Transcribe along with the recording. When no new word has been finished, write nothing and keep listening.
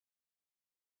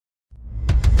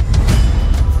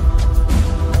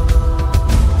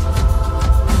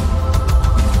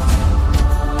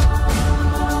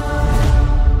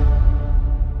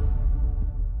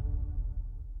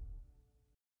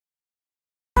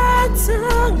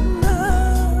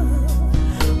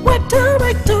What do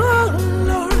I do,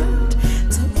 Lord,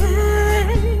 to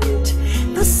end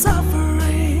the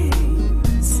sufferings?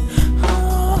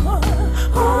 Oh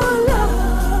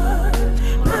Lord,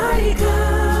 my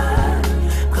God,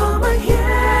 come and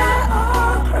hear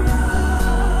our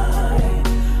cry.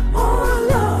 Oh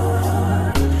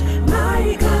Lord,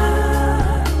 my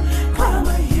God, come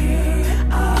and hear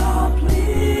our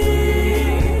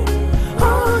plea.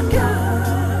 Oh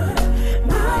God,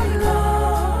 my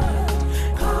Lord,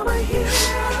 come and hear our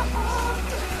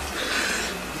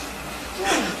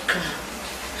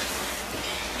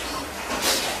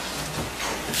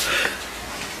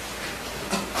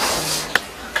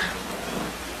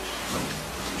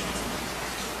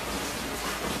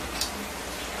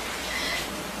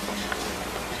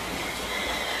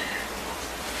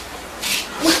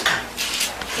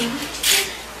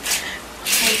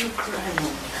Are you crying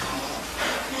now?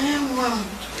 Mom,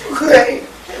 cry.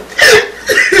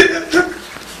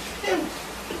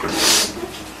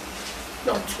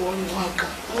 Don't worry, Waka.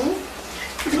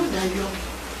 You know that your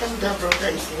elder brother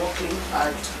is working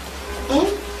hard.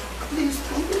 Please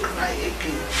don't cry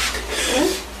again.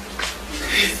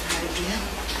 Please, my dear.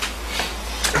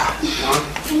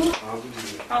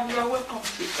 Mom, you are welcome,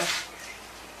 Peter.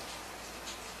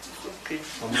 It's okay.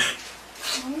 Mama.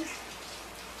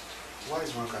 Why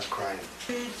is Waka crying?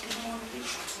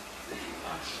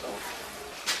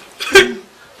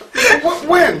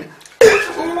 When?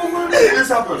 When did this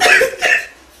happen?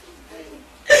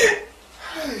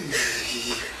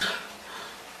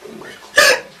 Oh my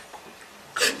God.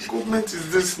 What government is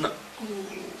this now?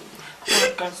 I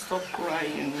can stop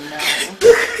crying now.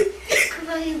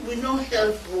 Crying will not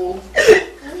help you.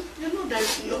 You know that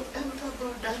your elder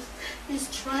brother is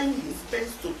trying his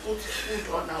best to put food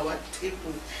on our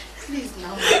table. Please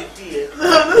now, my dear.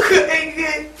 Please, my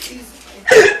dear.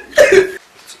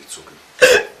 It's okay.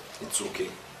 It's okay.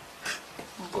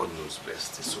 God knows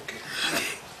best. It's okay.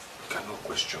 You cannot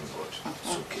question God.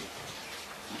 It's okay.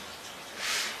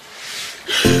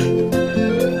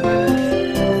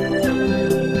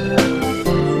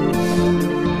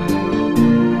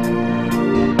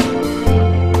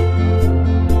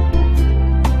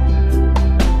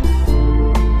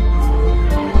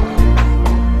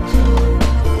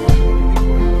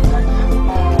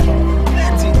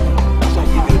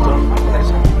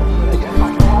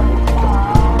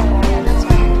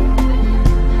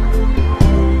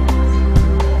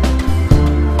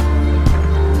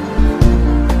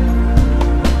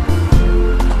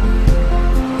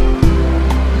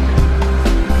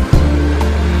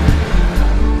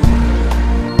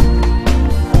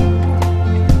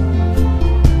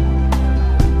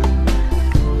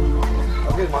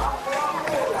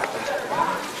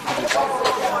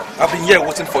 Here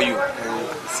waiting for you.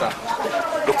 Sir.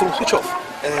 Your phone switch off.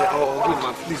 Oh,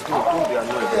 man, please don't be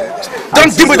annoyed.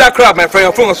 Don't give me that crap, my friend.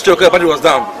 Your phone was switched off, your battery was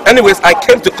down. Anyways, I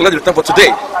came to collect the return for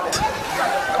today.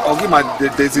 Okay, man,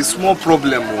 there's a small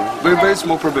problem. Very, very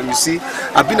small problem. You see,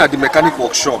 I've been at the mechanic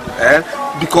workshop.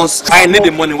 Because I need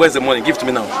the money. Where's the money? Give it to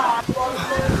me now.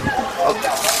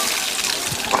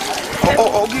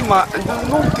 Okay, man,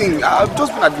 nothing. I've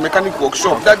just been at the mechanic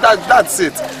workshop. That's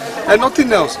it. And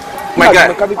nothing else. My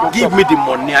guy, give me the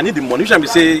money. I need the money. You should be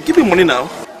saying, give me money now.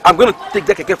 I'm going to take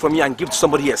that keke from you and give it to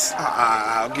somebody else.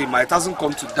 Okay, man, it hasn't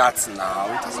come to that now.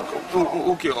 It hasn't come.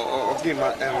 Okay,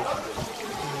 man.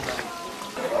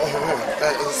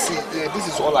 See, this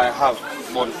is all I have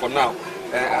for now.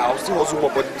 I'll still also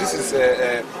more, but this is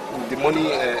the money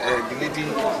the lady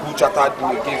who chatted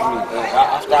me gave me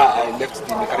after I left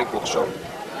the mechanic workshop.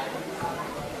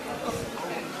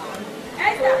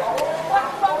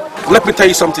 Let me tell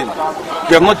you something.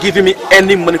 You have not given me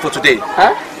any money for today.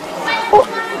 Huh? Oh,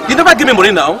 you never give me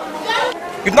money now.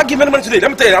 You've not given me any money today.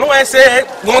 Let me tell you. I don't want to say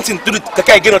one thing to the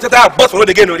keke again or take that bus for road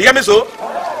again. You hear me so?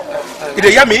 You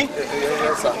hear me?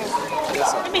 Yes, sir.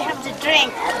 Yes, sir. Let me have the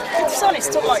drink. The sun is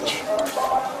too much.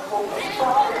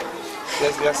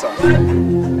 Yes, sir.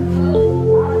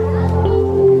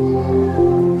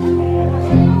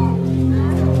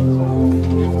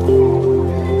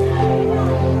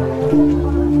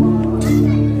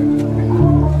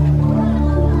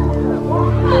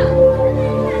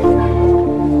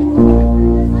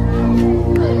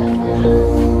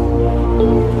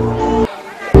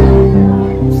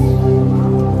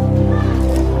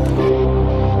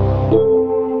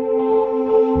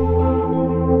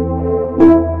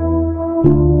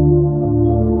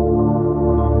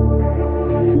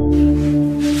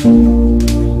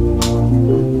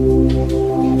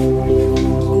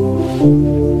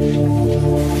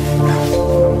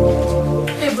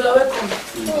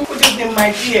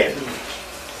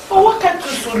 Oh, what kept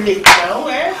you so late now,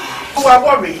 eh? You are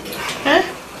worried, eh?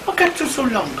 What kept you so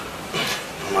long?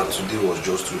 Mama, today was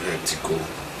just too hectic.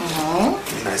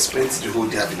 I spent the whole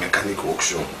day at the mechanic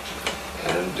workshop.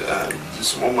 And the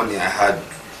small money I had,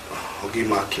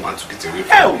 Ogima came and took it away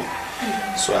from me.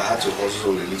 So I had to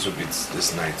hustle a little bit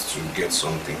this night to get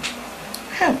something.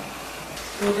 But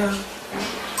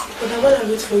while I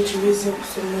wait for you to raise up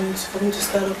some money for me to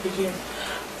start up again,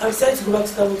 I decided to go back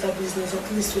to that water business,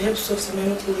 at least to help solve some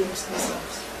minor problems in this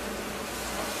house.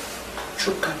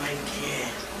 Chuka, my dear.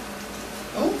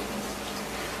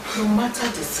 No matter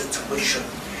the situation,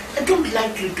 I don't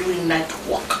like you doing night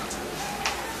work.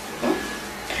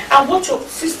 And what your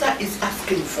sister is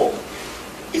asking for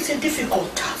is a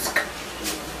difficult task.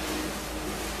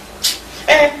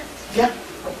 Yeah,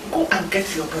 go and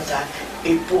get your brother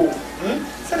a bowl,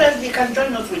 so that he can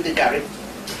join us with the garage.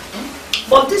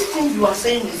 But this thing you are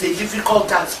saying is a difficult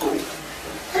task. Where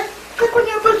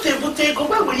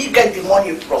will you get the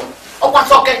money from? But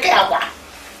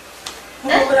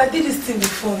I did this thing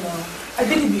before now. I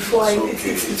did it before.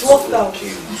 It worked out. Okay,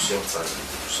 you sort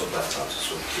that out.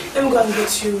 It's okay. Let me go and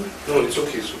get you. No, it's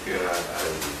okay. It's okay. I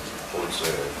want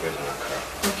bread and a car.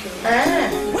 Okay.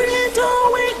 Where do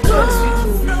we go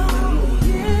from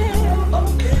here?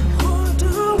 Who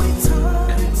do we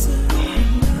turn to now?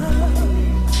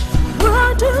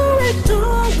 What do we do,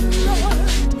 Lord,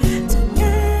 to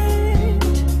end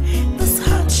this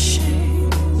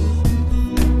hardship?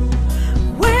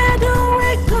 Where do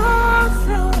we go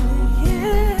from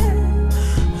here?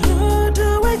 Who do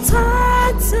we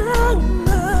turn to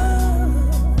now?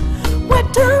 What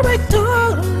do we do,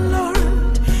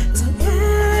 Lord, to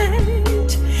end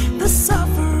the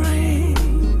sufferings?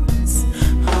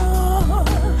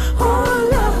 Oh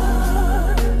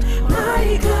Lord, my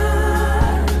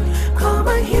God, come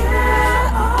and hear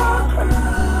our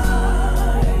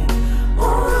cry.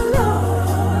 Oh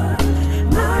Lord,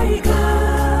 my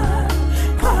God,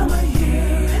 come and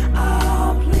hear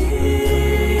our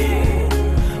plea.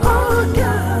 Oh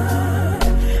God,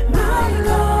 my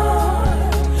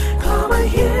Lord, come and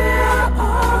hear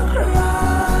our cry.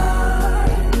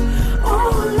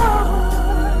 Oh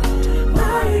Lord,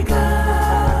 my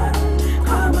God,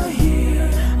 come and hear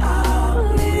our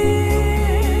plea.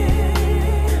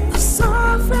 The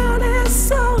suffering is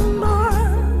so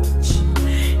much,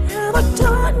 and I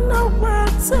don't know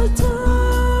what to do.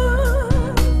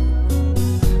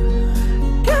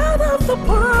 God of the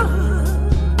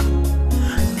world,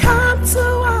 come to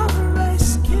our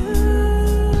rescue.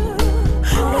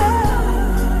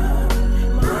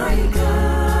 My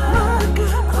God,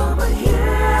 come and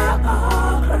hear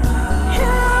our cry.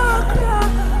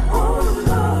 Oh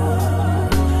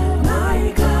Lord, my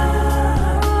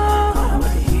God, come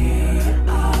and hear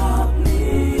our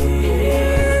plea.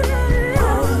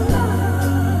 Oh Lord,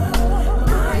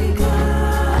 my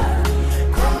God,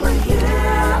 come and hear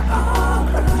our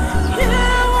cry.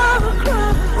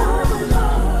 Oh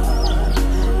Lord,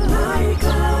 my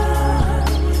God,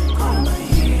 come and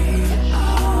hear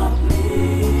our plea.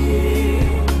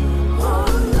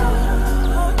 Oh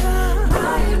Lord,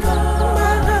 my God,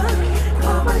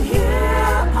 come and hear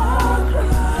our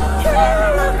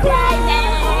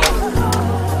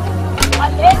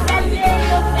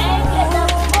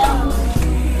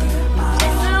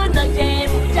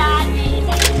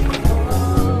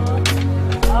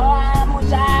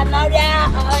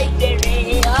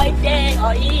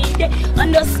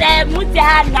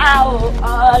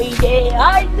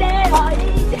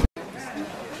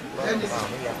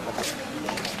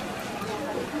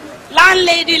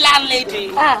Landlady.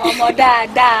 Ọmọ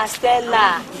dáadáa,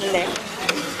 Stella.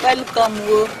 Welcome.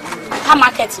 How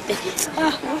market today?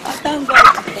 Thank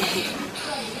God.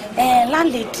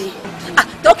 Landlady.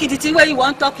 Talk it the way you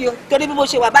want talk you. Torí bí mo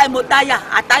ṣe wà báyìí mo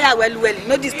attire well.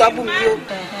 No disturb me o.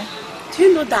 Do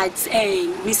you know that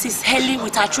Mrs. Helly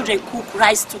with her children cook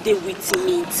rice today with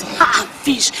meat and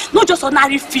fish? Not just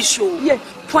ordinary fish, yeah.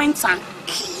 Points and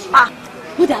key.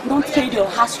 No, they have not paid your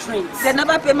house rent. They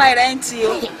never pay my rent,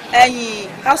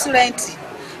 house rent.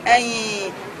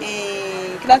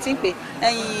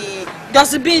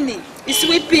 Dustbin,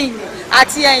 sweeping,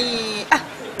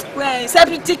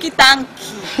 septic tank.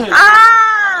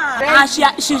 And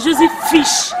she's using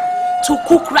fish to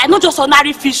cook rice, not just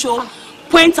ordinary fish,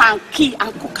 point and key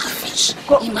and cook her fish.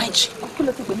 Imagine. Cook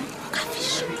her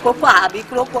fish.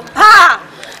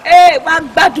 Hey,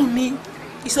 what bad to me?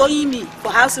 It's owing me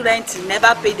for house rent,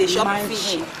 never pay the shop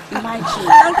fish. Imagine.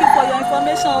 Thank you for your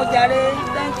information, Ojare.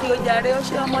 Thank you, Ojare.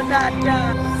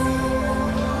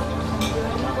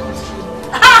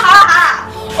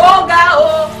 Oga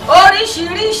o,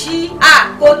 oríṣiríṣi,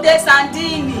 kò dé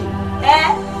sandini,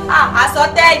 Ah,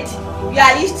 assorted. You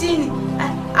are eating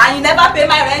and you never pay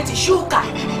my rent, sugar.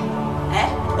 Eh?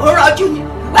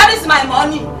 Where is my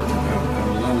money?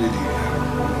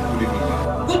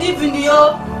 Good evening,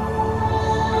 yo.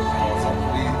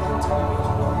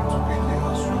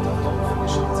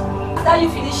 After you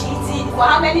finish eating, for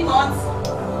how many months?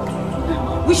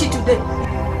 Wish it today.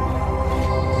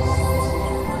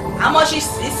 How much is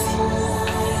this?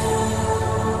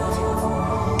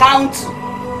 Count.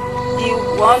 The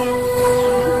 1, 2,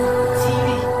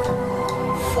 3,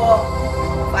 4,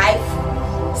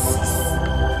 5, 6,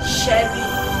 7,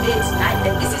 8, 9,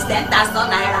 10. This is 10,000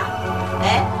 naira.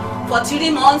 Eh? For 3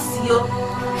 months, yo.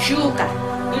 Sugar.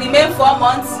 You remain 4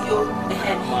 months, yo.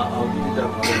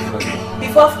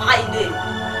 Before Friday.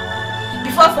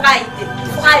 Before Friday.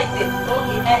 Friday.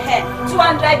 Okay.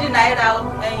 200 naira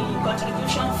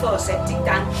contribution for septic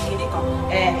tank.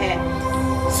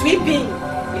 Sweeping.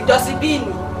 Dustbin.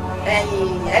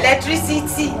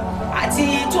 Electricity. At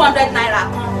 200 naira.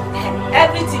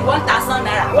 Everything 1,000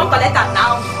 naira. One collect am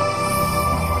now.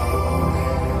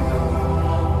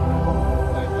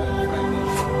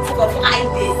 For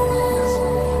Friday.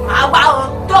 Àwa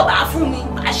o tó bá fún mi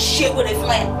a ṣe wèrè fún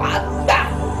ẹ pàgbà.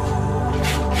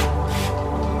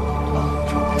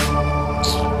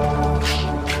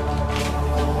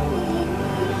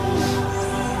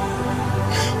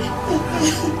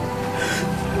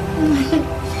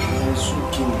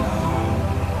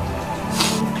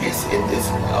 It's in this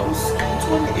house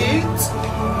 28.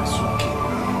 It's okay.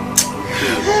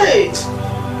 Hey!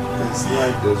 There's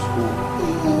light, there's hope.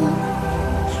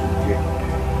 It's okay.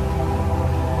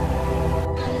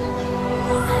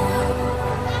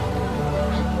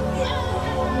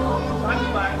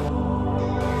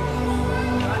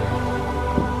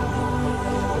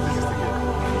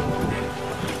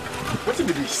 What is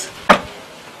this?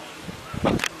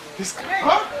 This guy?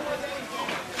 Huh?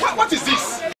 What is this?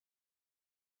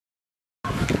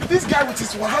 This guy with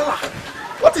his wahala.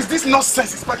 What is this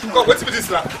nonsense he's packing? God, what's with this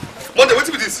now? Monday, what's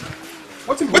with this?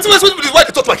 What's with this? Why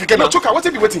they talk like again? No, Choka, what's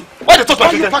it be waiting? Why they talk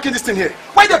like again? Why are you packing this thing here?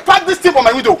 Why they pack this thing on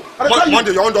my window?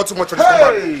 Monday, you're under too much.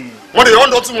 Hey! Monday, you're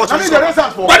under too much. I mean the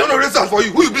reason for. Why don't I raise hand for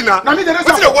you? Who you be now? I mean the reason.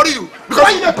 What's worry you? Because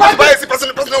why you pack this person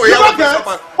away.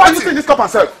 Why you think this cup and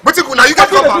serve? But now you get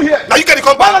the compound. Now you get the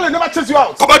compound. Why don't they never chase you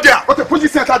out? Come out there. Okay, put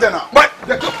this center there now.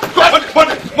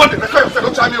 Monday, respect yourself.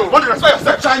 Don't try me. Monday, respect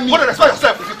yourself. Monday, respect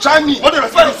yourself. If you try me, Monday,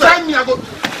 respect yourself. Try me, I go.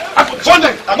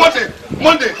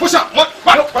 Monday, push up.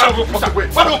 Why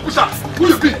don't push up? Who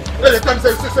you be? Hey, wait,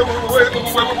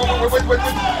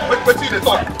 till they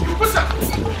talk. Push up.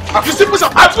 If you see push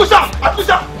up, I push up.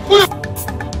 Who you?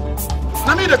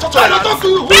 Now me the talk to I don't talk to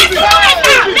you. Who you be?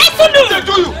 They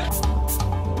do you.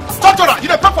 Tortura, you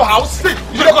don't pay for house. You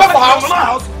don't pay for house.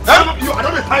 I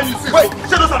don't have time you see. Wait,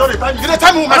 say those I don't have time you. You don't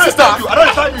time with my sister. I don't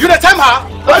have time you. You don't time her.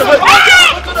 I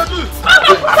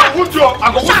go wound you. I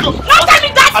don't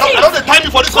have time you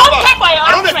for this. I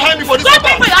don't have time you for this. I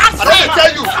don't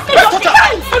tell you.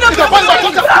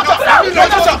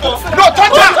 No,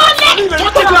 torture.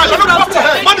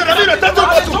 Monday, I mean, Monday,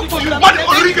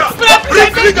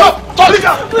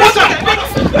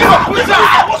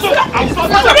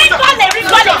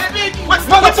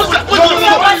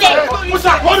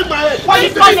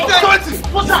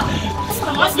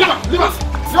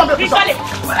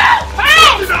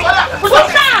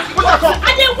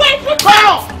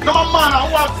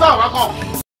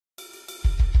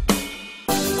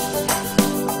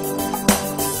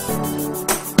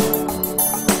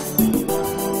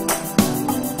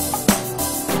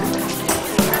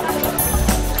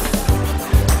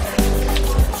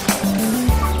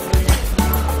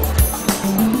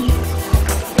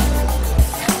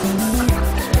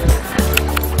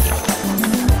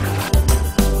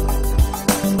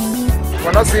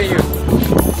 We're not seeing you.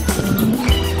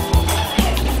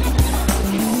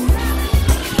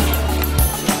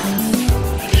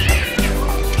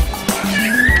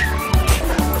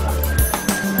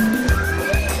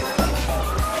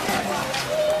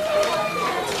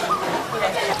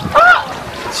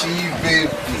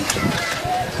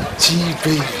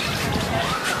 Baby.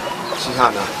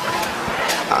 Chihana,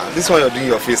 this one you're doing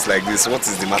your face like this, what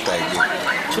is the matter again?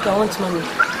 Chuka, I want money.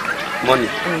 Money?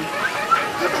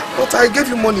 But I gave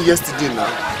you money yesterday now.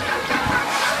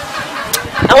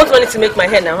 I want money to make my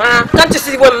hair now. Can't you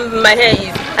see where my hair is?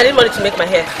 I need money to make my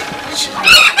hair.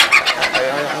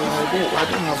 I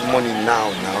don't have money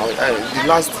now. The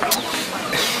last...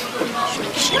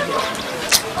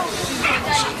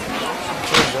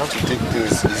 You have to take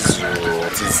things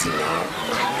easy now.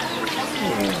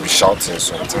 You be shouting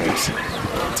sometimes.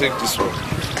 Take this one.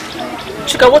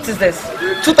 Chuka, what is this?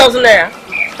 2,000 naira?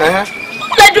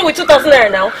 What will I do with 2,000 naira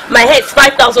now? My hair is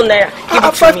 5,000 naira. Give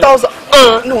it 5,000?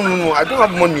 No, I don't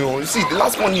have money. You see, the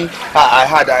last money I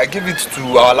had, I gave it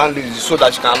to our landlady so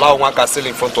that she can allow one car sell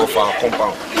in front of our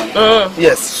compound.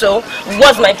 Yes. So,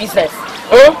 what's my business?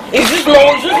 Is this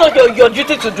not your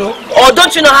duty to do? Or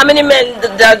don't you know how many men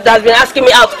that have been asking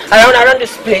me out around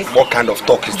this place? What kind of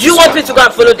talk is this? Do you want me to go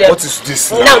and follow them? What is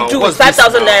this now? Do it.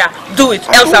 5,000 naira. Do it,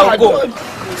 else I will go.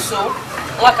 So,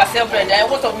 like I said, friend,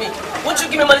 what of me? Won't you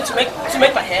give me money to make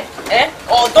my hair?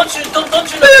 Or don't you know?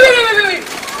 Wait.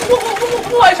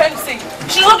 Who are you trying to say?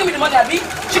 She don't give me the money, Abi.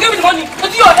 She gave me the money to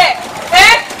do your hair.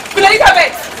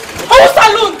 Elizabeth. Oh,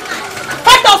 salon.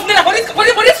 5,000 naira for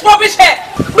this rubbish hair.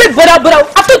 Wait, brother,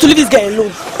 after to leave this guy alone.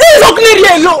 This is Uncle Lady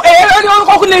alone.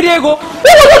 Uncle Lady go.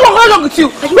 What's wrong with you?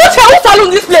 What's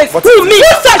salon in this place? Who, me?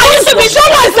 What's that? Show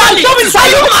my salon. Are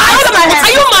you mad?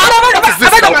 Are you mad?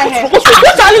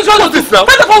 What's salon wrong with this now?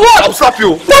 For what? I'll slap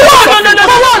you. For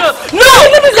what? No,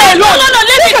 leave this guy alone. No,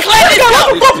 let me clear this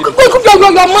up.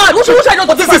 You're mad. What should I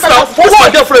do? This is now. What's my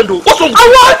girlfriend do? What's wrong?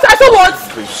 I saw what?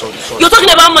 Sorry. You're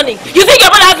talking about money. You think your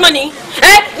brother has money?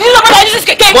 You know what this is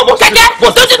keke? Don't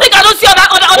you think I don't see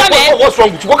other men? What's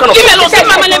wrong with you? What kind of... Give me alone. Take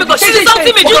my money. Let me go. She's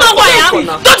insulting me. Do you know who I am?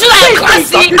 Don't you know I'm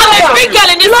classy? I'm a big girl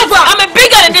in this town. I'm a big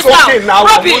girl in this town.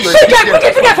 Rubbish. Big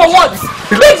girl for what?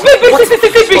 Big.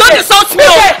 Don't insult me.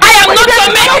 I am not your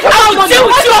mate. I will deal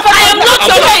with you. I am not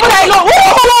your mate.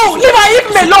 Leave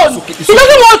him alone. He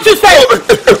doesn't want to say.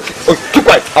 Keep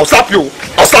quiet. I'll slap you.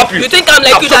 You think I'm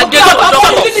like you that day?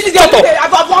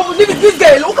 This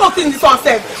girl, look how things this one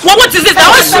said. What is this?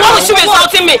 Why was she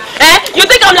insulting me? You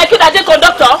think I'm like you that day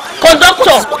conductor?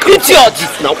 Idiot.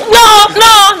 No.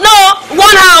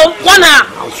 One hour.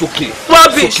 It's okay.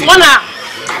 Rubbish. Okay. 1 hour.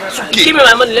 Okay. Give me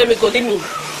my money. Let me go. Give me.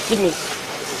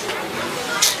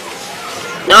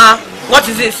 Nah. What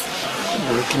is this?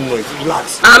 You're making noise.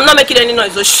 Relax. I'm not making any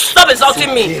noise. So stop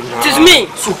insulting me. It is me.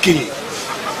 It's okay.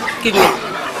 Give me.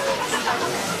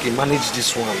 Okay, manage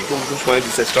this one. Don't just want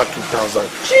this extra 2,000.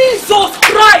 Jesus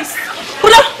Christ!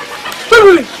 Wait.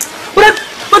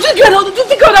 But you get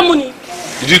that money?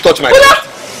 Did you touch my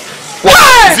What?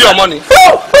 Is it your money? Is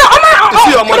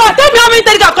it your money? Tell me how many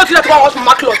times you have got to let her wash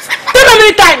my clothes. Tell me how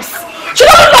many times. She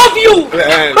doesn't love you.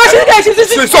 But she's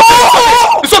it's okay.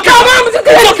 It's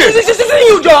okay. She's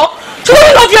you, Joe. She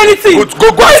doesn't love you anything. Go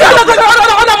outside.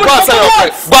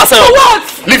 Go outside. What?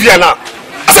 Leave here now.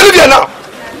 I said leave here now.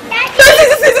 This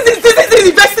is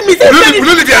investing me. Will you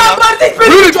leave here now?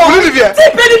 Will you leave here?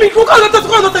 Take penny me. Go on.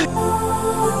 Wait.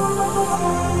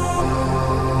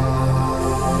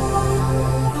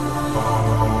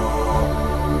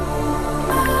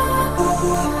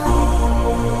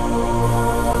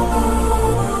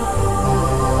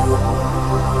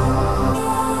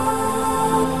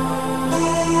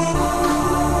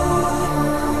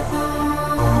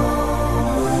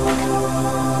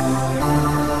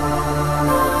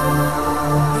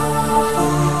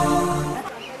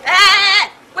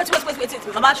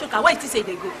 Mama Shoka, where did you say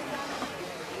they go?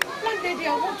 Landlady, I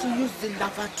want to use the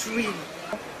lavatory.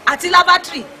 Ati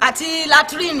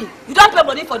latrine. You don't pay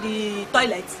money for the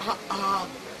toilet.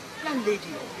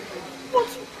 Landlady, but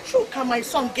Shuka, my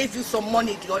son gave you some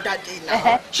money the other day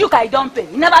now. Shuka, I don't pay.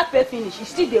 He never pay finish. He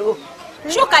still dey owe.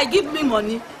 Shuka, give me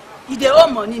money. He dey owe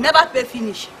money. Never pay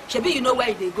finish. Shebi, you know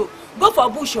where they go. Go for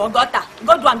bush or gutter.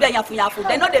 Go do am there yafu.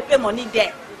 They know they pay money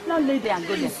there. Landlady and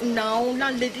go there. Now,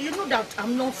 landlady, you know that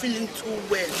I'm not feeling too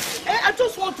well. I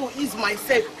just want to ease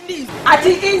myself, please.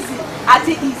 Ati easy.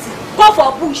 Go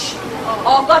for bush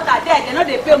or gutter there. They know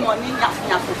they pay money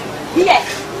yafu. Here,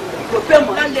 go pay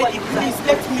money. Landlady, please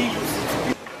let me use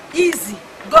it. Easy.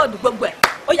 God, go where?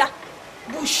 Oh yeah,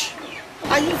 bush.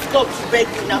 I you stop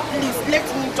begging now, please let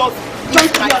me just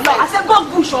use myself. I said go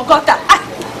bush or gutter.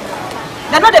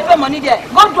 They know they pay money there.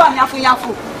 Go do am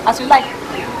yafu as you like.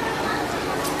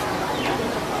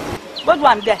 Go do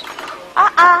am there.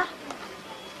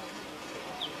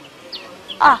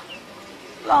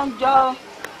 Long job.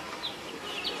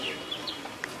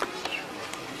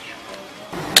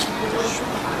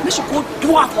 They should go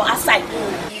do am for outside.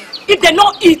 If they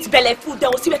not eat belly food, they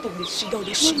will see where to be shit.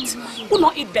 They shit. Who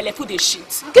not eat belly food, they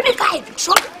shit. Give me guide,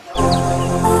 trouble.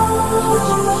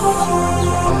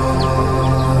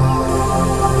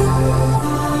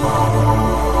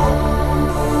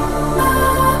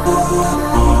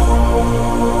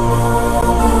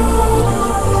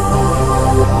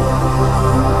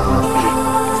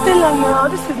 Stella, now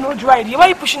this is not right. Why are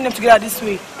you pushing them together this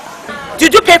way?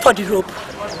 Did you pay for the rope?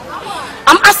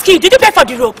 I'm asking you, did you pay for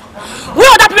the rope? Where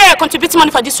other people contribute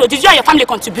money for this road? Did you and your family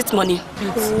contribute money?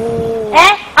 Oh.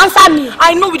 Answer me.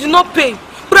 I know we did not pay.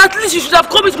 But at least you should have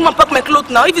come to come and pack my clothes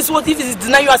now. If it's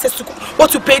denying you access to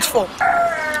what you paid for.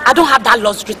 I don't have that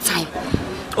luxury time.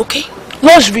 Okay?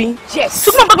 Luxury? Yes.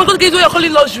 So come back and go to get what you're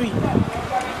calling luxury.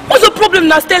 What's the problem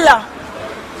now, Stella?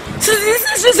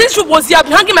 Since this trip was here, I've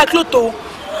been hanging my clothes though.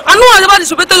 I know about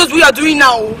the what you are doing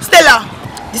now, Stella.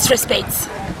 Disrespect.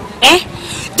 Eh?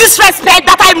 Disrespect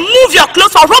that I move your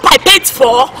clothes for what I paid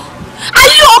for? Are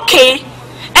you okay?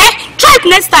 Eh? Try it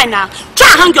next time now. Try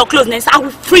and hang your clothes next time. I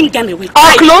will bring them away.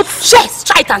 Our clothes? Yes,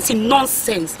 try it and see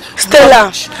nonsense.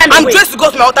 Stella, I'm dressed to go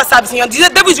to my altar service and the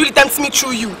devil is really tempting me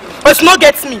through you. But it's not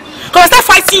gets me. Because I start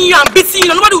fighting you and beating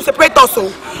you and nobody will separate us. So.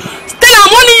 Stella,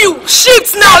 I'm warning you.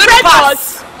 Shift now. Separate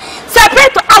us.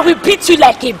 Separate us. I will beat you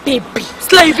like a baby.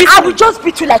 Stella, you beat me. I will just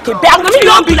beat you like a baby. I will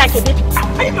beat you like a baby.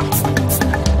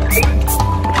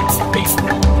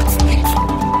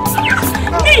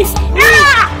 Me!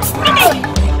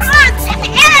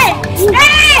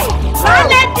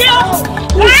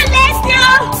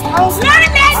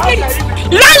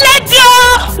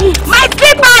 My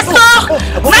slippers,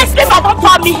 my slippers don't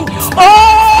for me.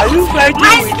 Oh, my slippers.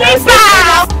 My slippers for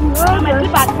me.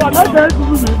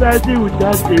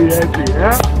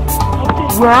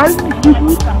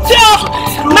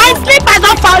 My slippers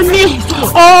don't for me.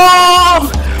 Oh,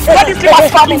 what is slippers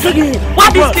for me?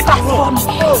 What is slippers for me?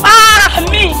 Ah,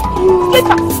 me.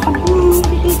 Slippers.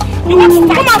 You want to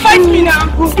come and fight me now?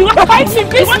 You want to fight me?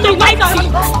 You want to fight me?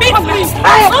 Beat me!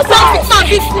 Come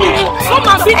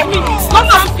and beat me! Come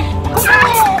and beat me!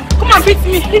 Come and beat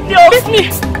me! Beat me!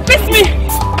 Beat me!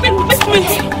 Beat me!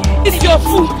 It's your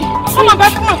fool! Come on,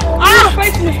 back! Come on!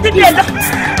 Fight me! Beat me!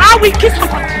 I will kiss you!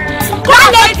 Come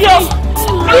on, let you!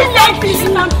 Let me!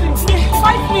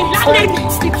 Fight me! Let me!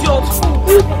 It's your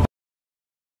fool!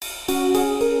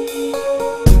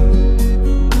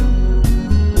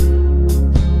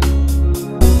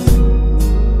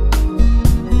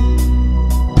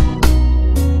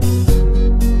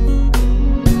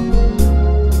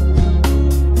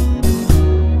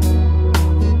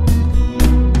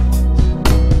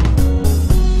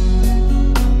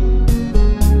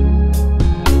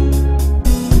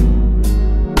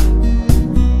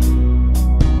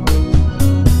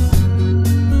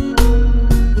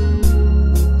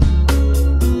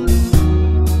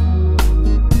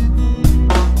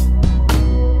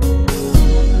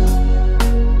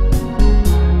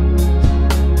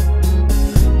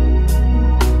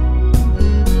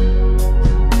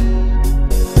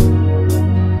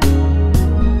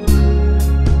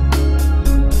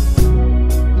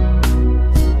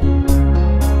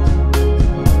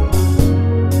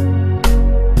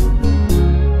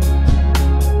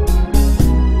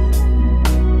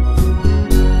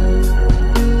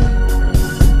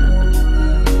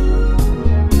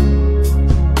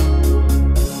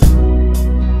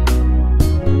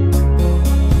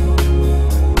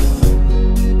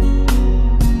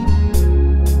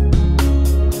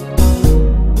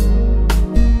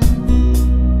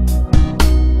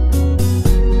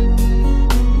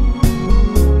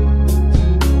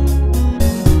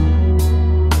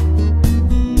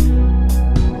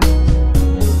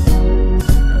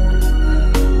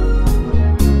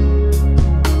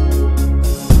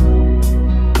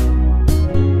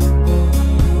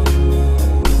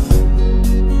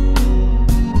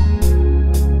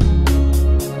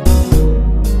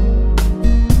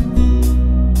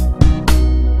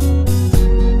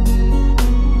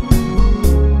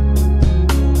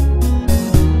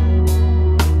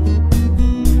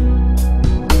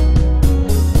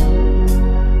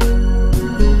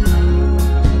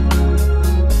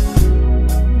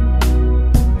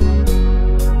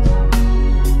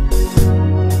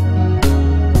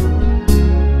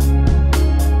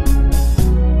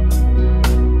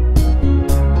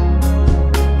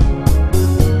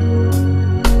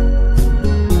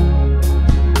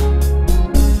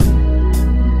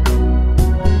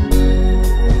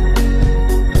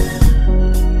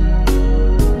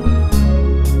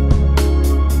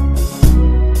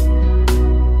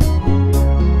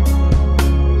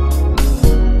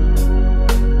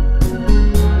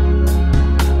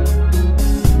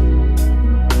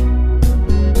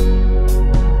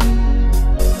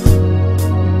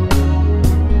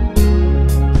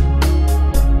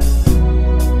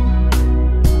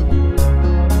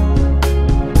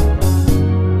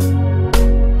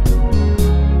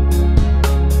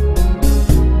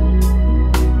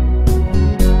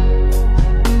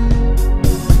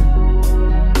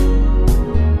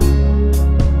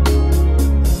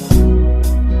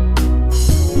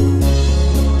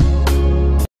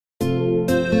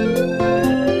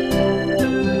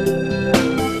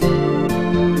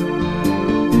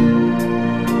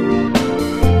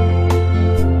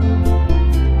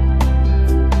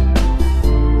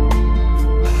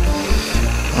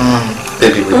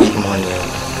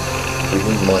 We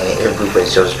need money.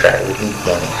 Everybody's just dry. We need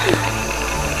money.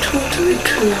 True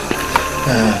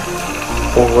now.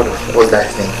 What's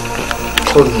that thing?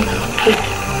 Call me now.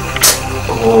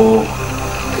 Oh.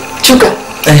 Sugar.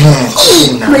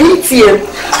 My ATM.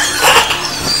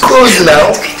 Close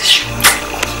now.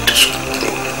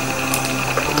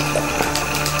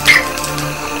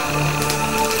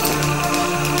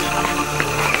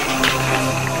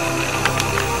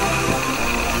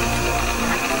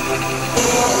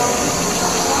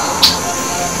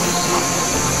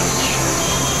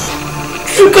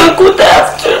 Sugar, good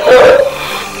afternoon.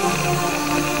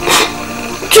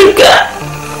 Sugar,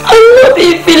 I've not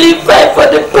been feeling fine for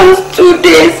the past 2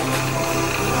 days.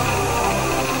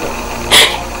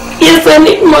 Yes, I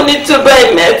need money to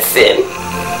buy medicine.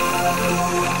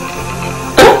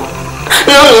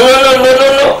 No.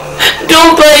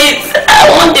 Don't buy it. I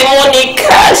want the money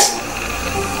cash.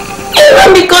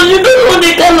 Even because you don't know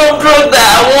the kind of drug that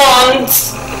I want.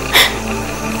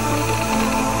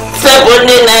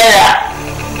 70 naira.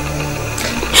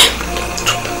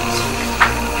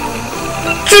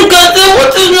 Sugar,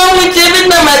 what is wrong with you? Every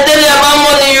time I tell you about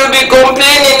money, you'll be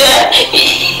complaining.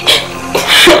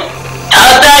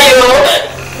 I'll die, you're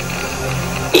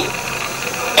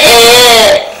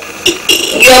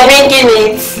drinking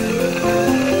it.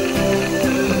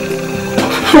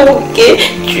 Okay,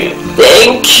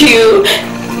 thank you.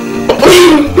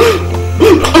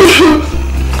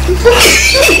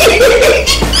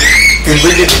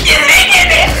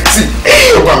 See,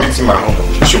 you're going to meet my home.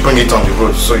 You should bring it on the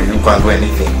road so you can't do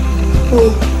anything.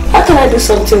 How can I do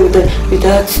something with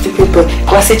that stupid boy?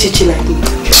 Kwasi chichi like me.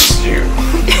 Yes, you.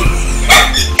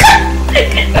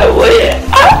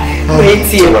 Wait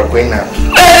here. We're going now.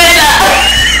 I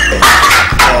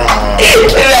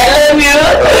love you.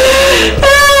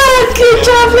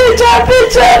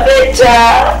 Picture.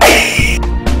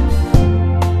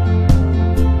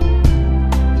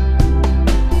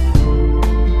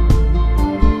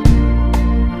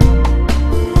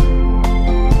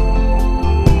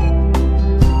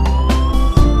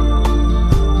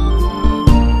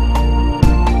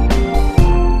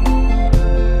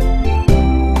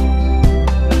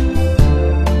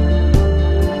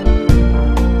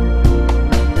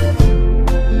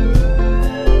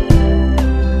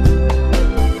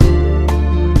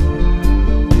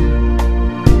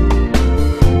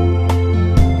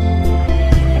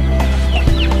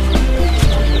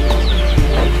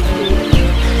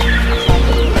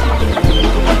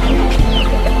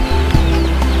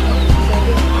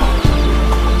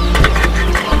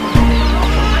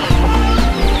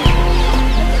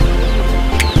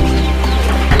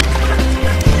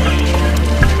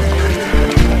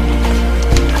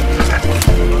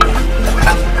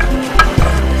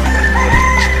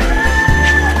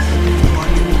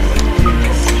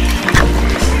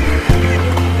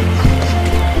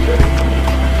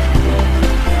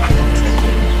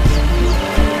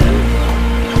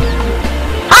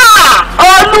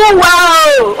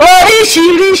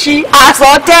 Oríṣiríṣi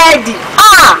àsọtẹ́ẹ̀dì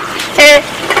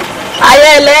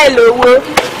ayẹlẹ́ lówó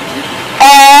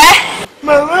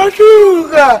Mama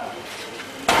Sugar,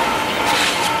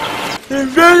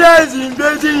 invaders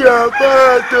invading your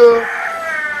apartment.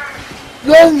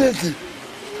 Landlady,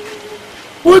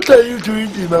 what are you doing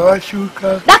in Mama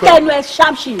Sugar? That kind of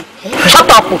shamshi. Shut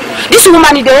up. This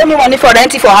woman is the only money for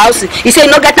rent for house. He say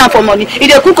no get time for money. He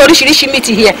dey cook oríṣiríṣi meat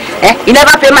here. He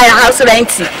never pay my house rent.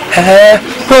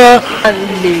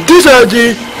 These are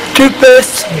the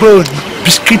cheapest bone,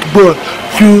 biscuit bone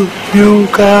you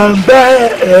can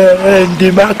buy in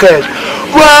the market.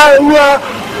 Why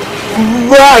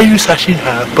are you searching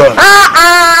her bone?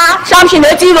 Shamshi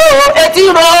etiro.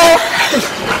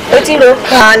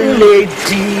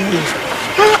 Landlady.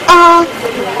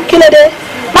 Kílódé?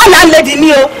 My landlady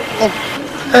ni o.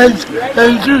 And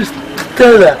just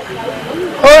tell her,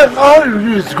 all you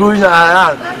do is going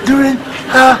around doing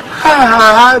her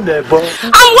boy.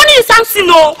 I'm warning you something,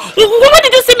 no. When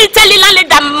did you see me telling landlady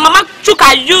that Mama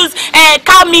Chuka use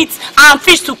cow meat and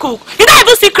fish to cook? You don't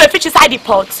even see crayfish inside the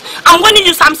pot. I'm warning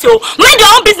you something. Mind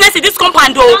your own business in this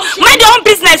compound, though. Mind your own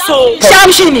business, so.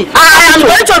 Shamshini, I am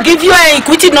going to give you an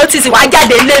equity notice. Why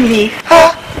they let me?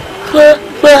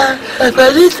 For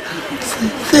this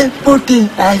simple thing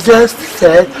I just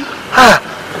said,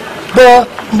 but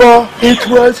it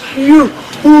was you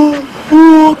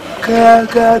who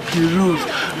got the rules.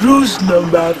 Rules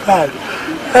number 5.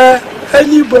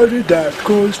 Anybody that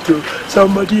goes to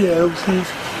somebody else's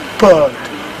pot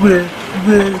will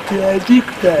be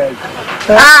addicted.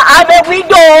 I'm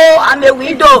a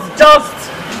widow.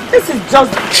 This is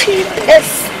just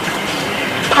cheapest.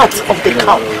 part of the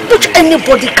cow, which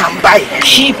anybody can buy.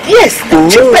 Sheep, yes, the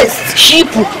cheapest.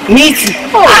 Sheep, meat.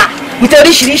 With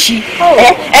orishirishi.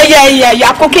 You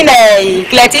are cooking a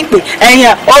kletikpe.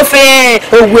 Ofe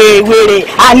were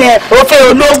and ofe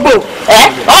ologbo.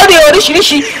 All the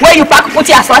orishirishi where you pack put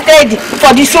assorted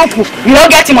for the soup. You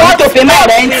don't get money to pay my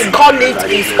rent. Call it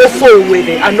is ofo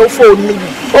were and ofo ologbo.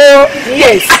 Oh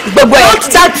yes, but don't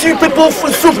start you people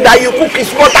for soup that you cook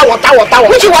is water.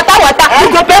 Which water? You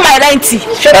go pay my rent.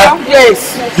 Shut up.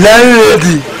 Yes.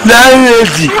 Landlady.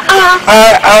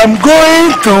 I am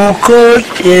going to call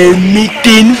a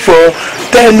meeting for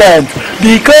tenants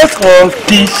because of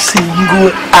this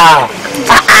single hour.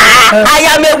 I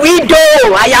am a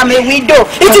widow.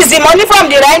 It is the money from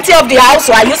the rent of the house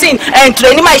we are using and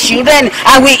training my children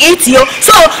and we eat you.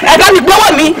 So, I got to go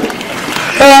with me.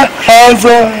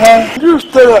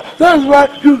 That's why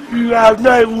you have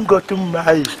not even gotten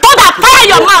married. Don't fire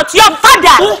your mouth, your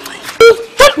father. Don't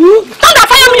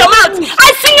fire your mouth.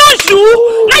 I see you.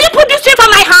 Now you put this thing on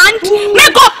my hand.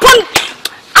 Make up pun.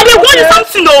 I they want you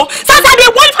something though. Sasa they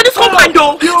want you for this compound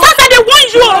though. Sasa they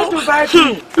want you.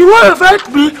 You want to fight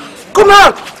me? Come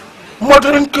on.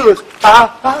 Modern case. I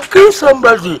kill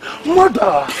somebody.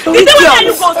 Mother. Is that where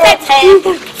you go set her?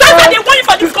 Sasa they want you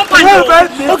for this compound though.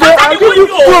 Sasa they want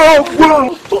you.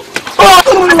 Sasa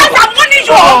I'm warning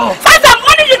you. Sasa I'm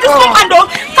warning you this compound though.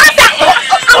 Sasa I'm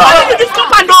warning you this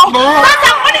compound though. Sasa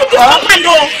I'm warning you this compound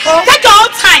though. Take your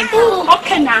own time.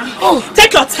 Okay now.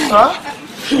 Take your time.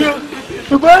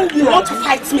 You want to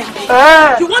fight me?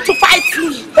 You want to fight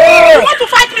me? You want to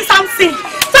fight me something?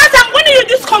 Sasa I'm warning you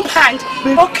this compound.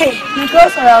 Okay.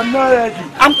 Because I am not ready.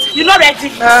 You're not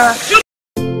ready?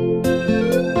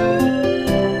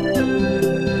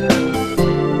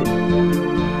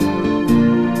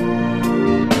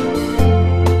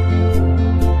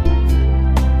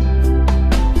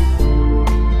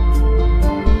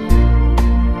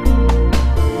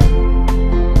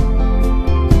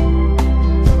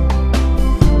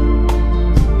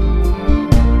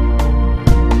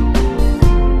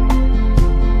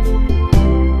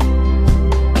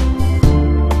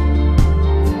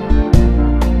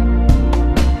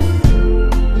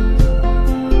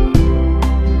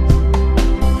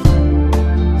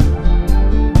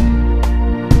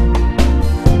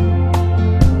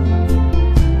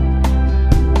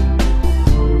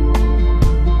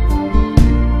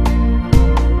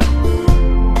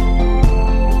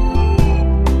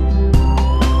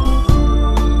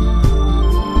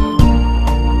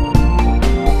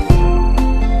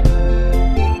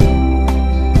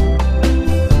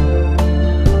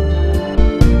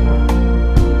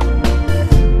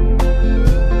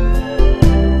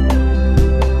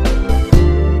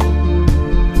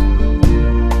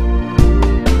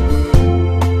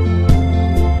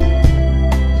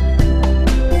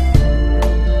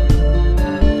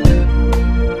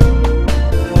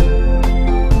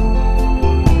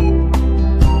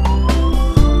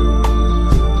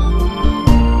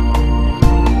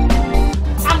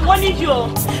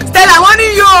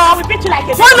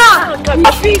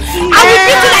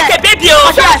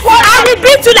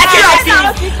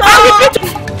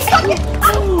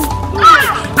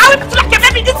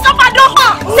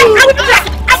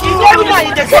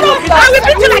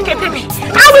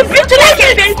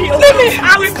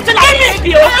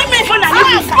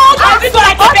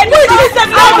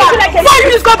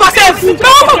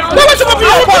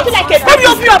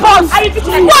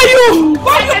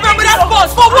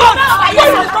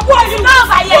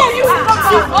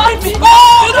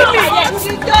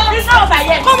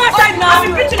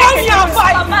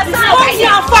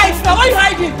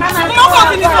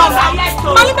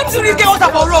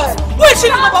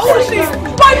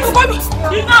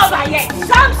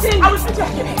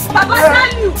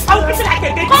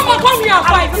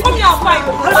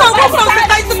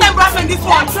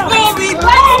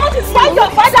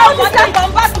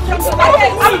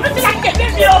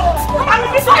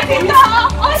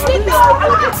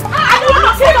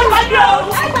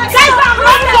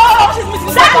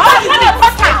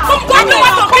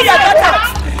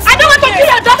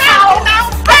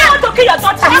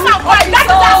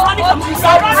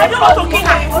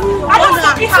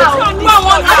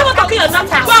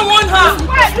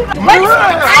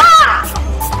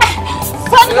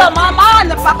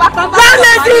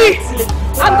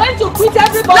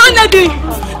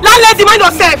 Landlady, mind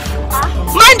yourself.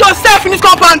 Mind yourself in this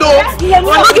compound, though. I'm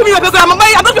not giving you a baby. I'm not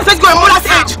going to go and mother's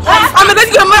age. I'm going to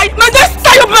go and marry. No, just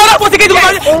tie your blood up once again.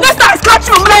 Let's start scratch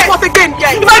your blood once again.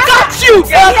 If I catch you,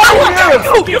 I will catch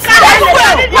you. You can't do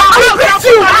well. I will beat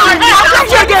you. I'll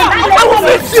catch you again. I will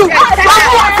beat you. I'm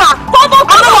a worker.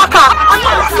 I'm a worker. I'm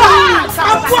a worker.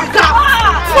 I'm a worker.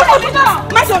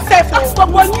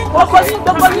 Enough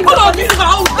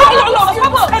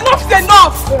is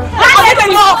enough.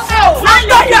 I'm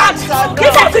tired.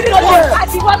 Get out of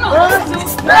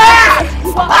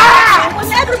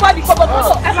everybody come on.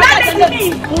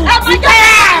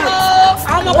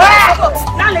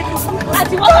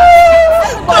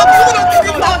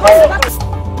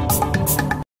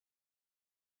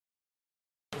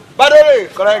 Badole,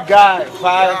 correct guy,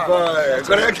 fine boy,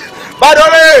 correct.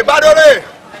 Badole.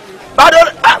 Ah,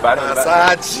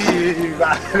 Sachi,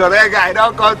 correct guy,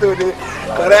 don't come to the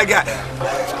correct guy.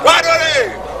 Badole,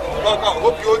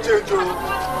 hope you change you.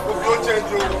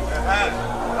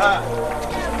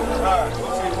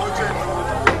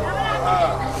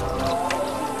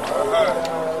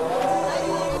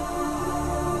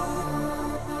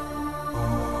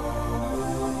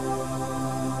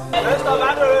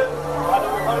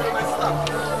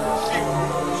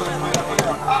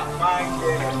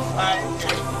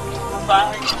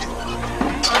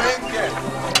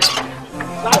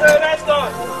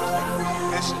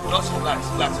 Just relax.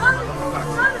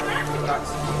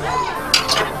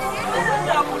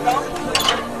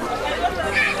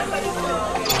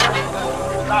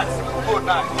 Good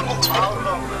night.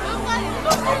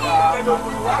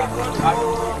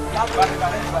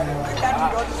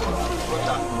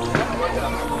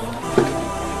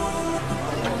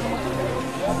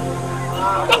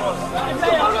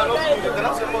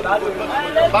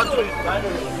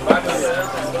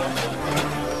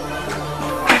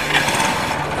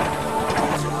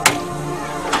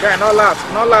 Yeah, no laugh.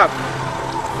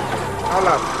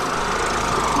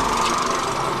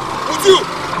 Would you?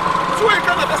 So where you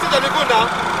come and say that they go now?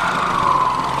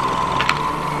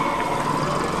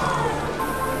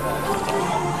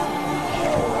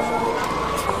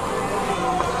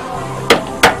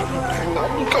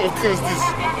 What kind of thing is this?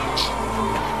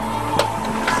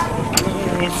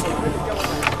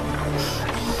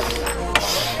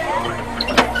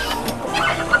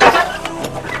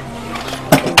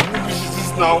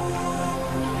 Now,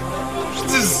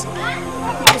 what is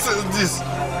this?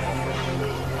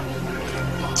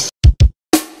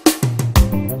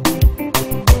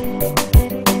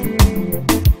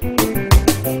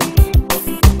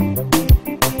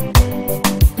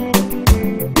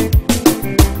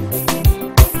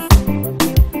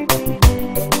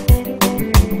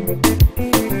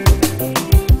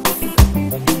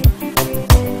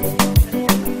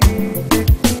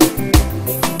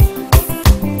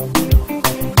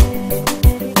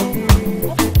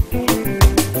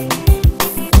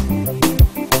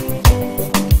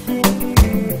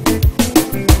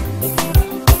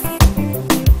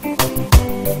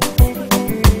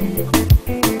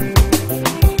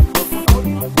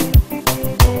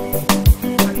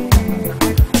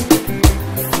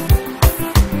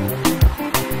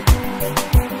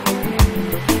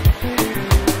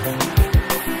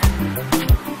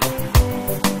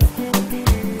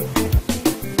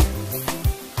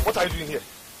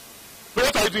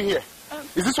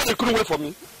 Is this why you couldn't wait for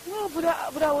me? No, but I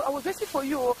was waiting for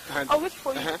you. I was waiting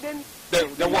for you.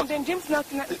 Then what? Then James now.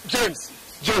 James.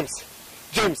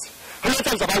 How many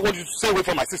times have I warned you to stay away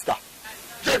from my sister?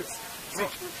 James, see,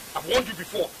 I've warned you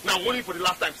before. Now I'm warning you for the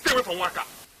last time. Stay away from Waka.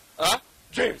 Huh?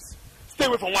 James, stay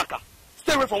away from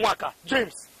Waka.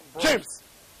 James.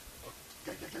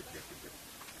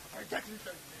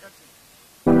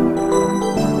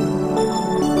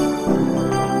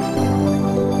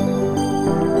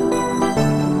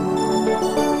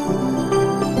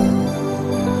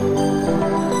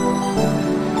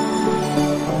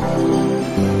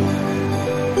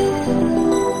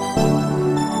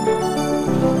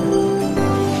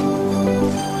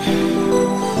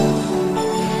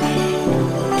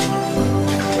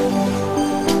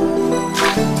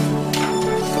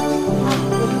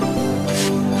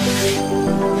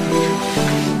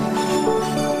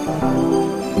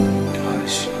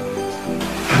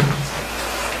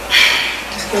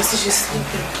 She's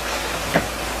sleeping.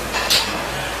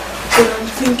 But I'm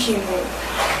thinking,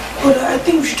 but I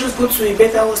think we should just go to a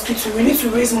better hospital. We need to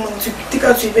raise money to take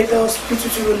her to a better hospital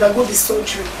to undergo the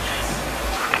surgery.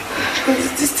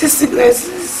 Because this sickness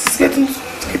is getting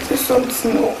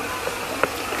something more.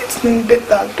 It's been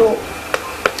better at all.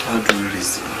 How do we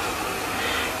raise the money?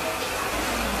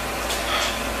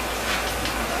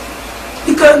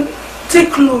 You can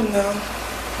take loan now.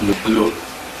 Loan?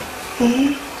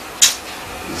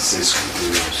 This is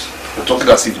loans. You're talking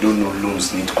as if you don't know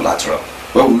loans need collateral.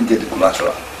 Where will we get the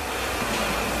collateral?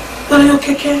 Are you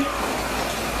okay?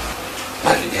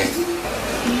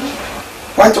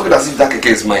 Why talking as if that keke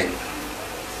is mine?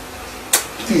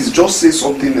 Please, just say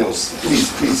something else. Please,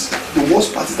 please. The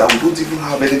worst part is that we don't even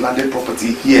have any landed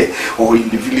property here or in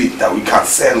the village that we can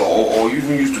sell or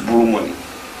even use to borrow money.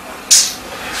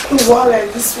 Wow,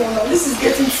 like this one now. This is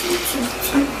getting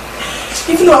too.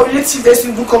 Even our relatives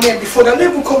will come here before, they'll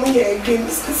never come here again.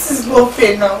 This is not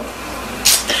fair now.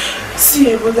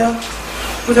 See, brother,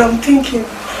 I'm thinking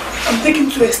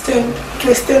to extend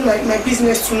my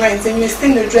business tonight, and you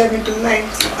extend the driving tonight.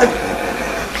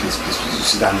 Please, you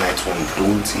see that night one,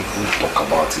 don't even talk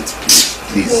about it,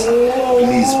 please,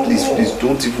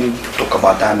 don't even talk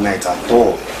about that night at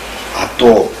all,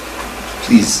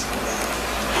 please.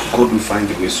 God will find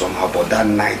a way somehow, but that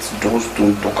night, just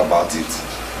don't talk about it,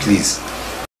 please.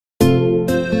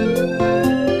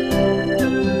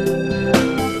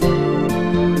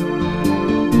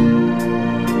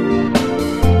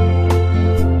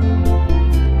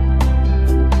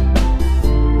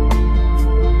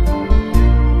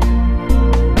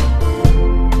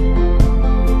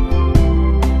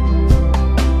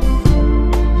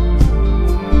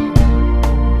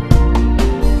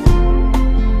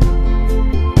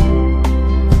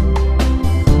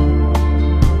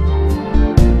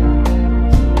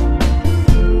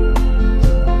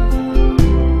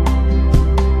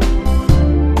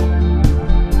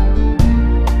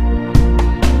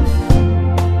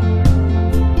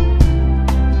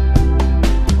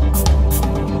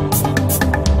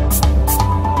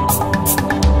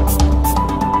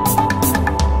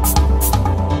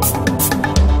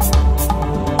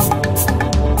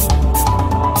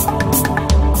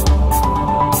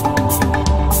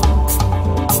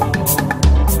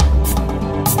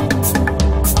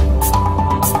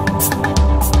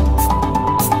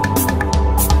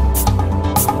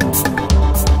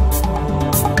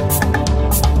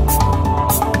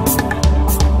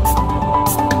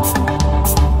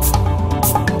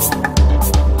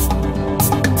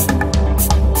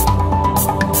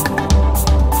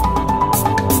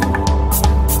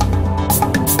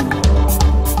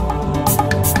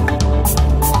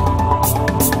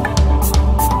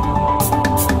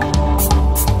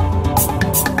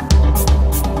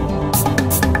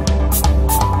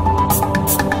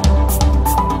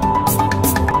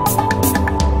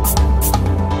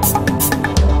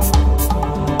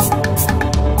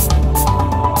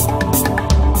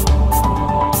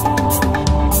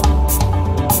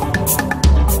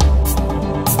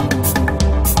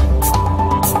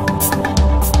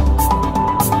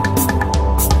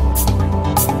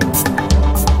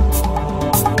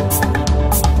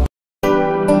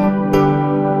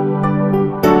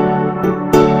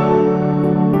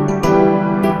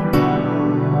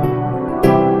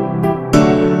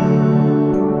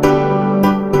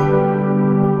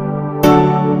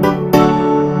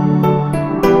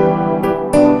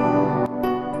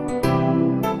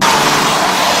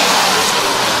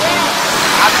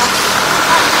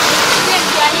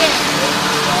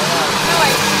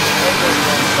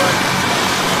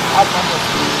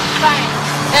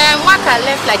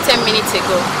 Like 10 minutes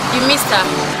ago. You missed her.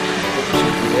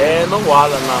 Yeah, no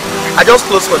wahala now. I just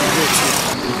closed for the day too.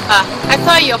 I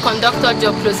thought your conductor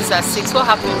job closes at 6.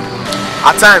 What happened?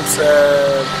 At times,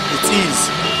 it is.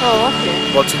 Oh,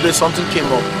 okay. But today something came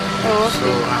up. Oh, okay.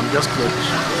 So I'm just closed.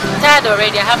 I'm tired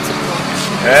already. I have to go.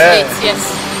 Yeah. It's late, yes.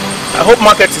 I hope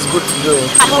market is good today.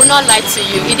 I will not lie to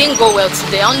you. It didn't go well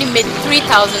today. I only made 3,000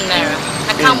 naira.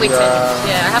 I can't wait.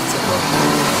 Yeah, I have to go.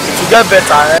 It will get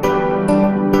better, eh?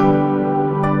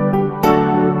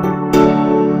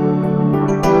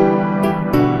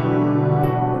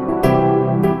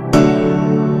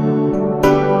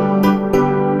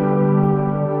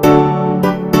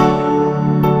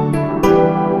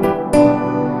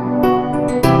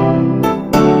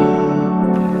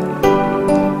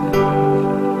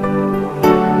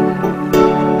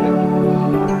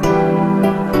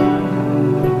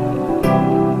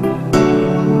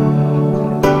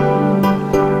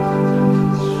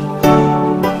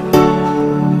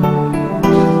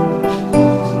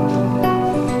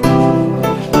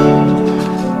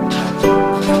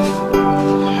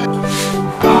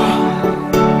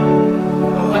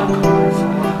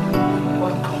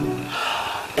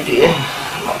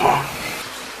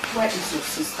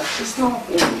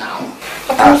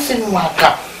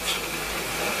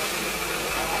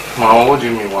 Mama, what do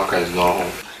you mean Waka is not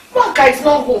home? Waka is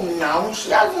not home now.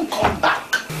 She hasn't come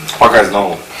back. Waka is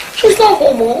not home? She's not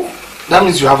home, oh. That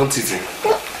means you haven't eaten.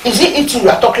 Is it eating you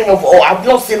are talking of? Oh, I've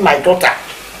not seen my daughter.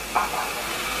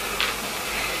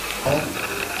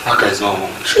 Waka is not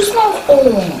home. She's not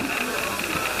home.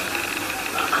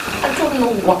 I don't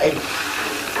know why.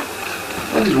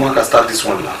 When did Waka start this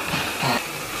one now?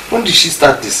 When did she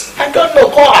start this? I don't know.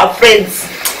 Call her friends.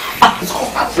 It's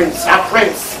called our friends. Our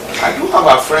friends. I don't have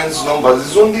our friends' numbers.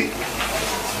 It's only.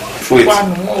 Wait.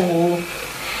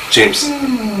 James.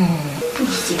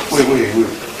 Wait.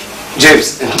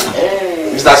 James.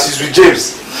 Mr. She's with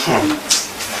James.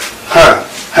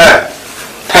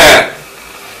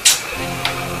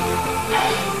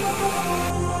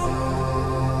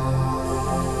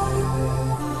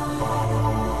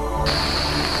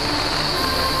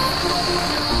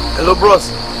 Hello,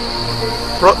 bros.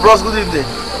 Bros, good evening.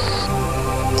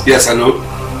 Yes, hello.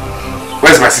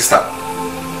 Where's my sister?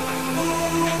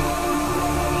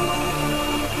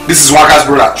 This is Waka's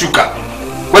brother, Chuka.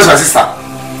 Where's my sister?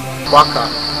 Waka.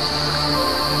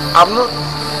 I'm not.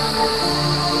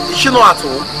 Is she not at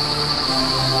home?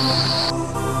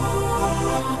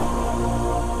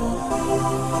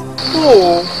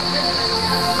 No.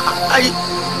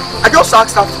 I just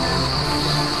asked her.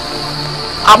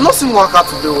 I've not seen Waka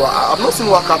today. I've not seen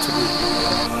Waka today.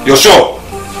 You're sure?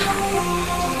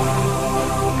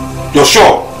 You're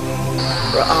sure?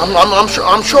 I'm sure.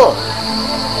 I'm sure.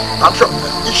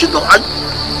 Is she not?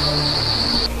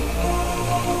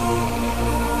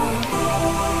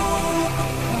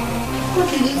 What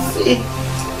did he say?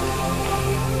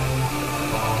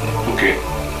 Okay.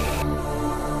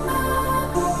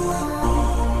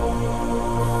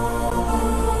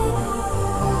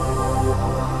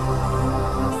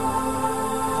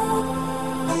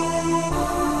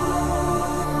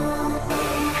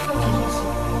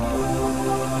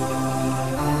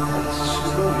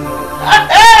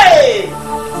 Hey!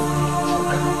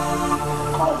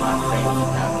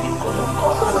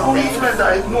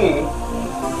 I know.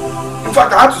 In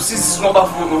fact, I had to seize this number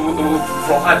from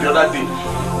her the other day.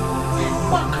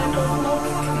 What kind of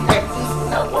nonsense like this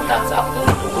now? What has happened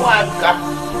to Waka?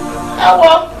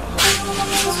 Hello?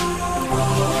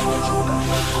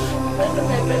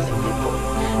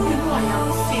 You know I am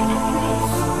sick.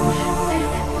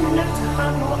 Let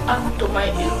her not add to my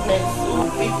illness. So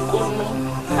we could know.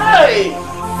 Hey!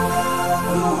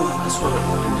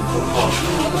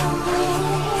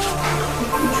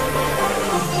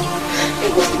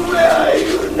 Where are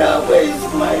you now? Where is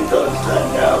my daughter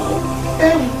now?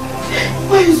 Hey,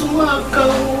 where is Waka?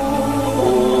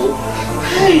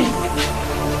 Hey.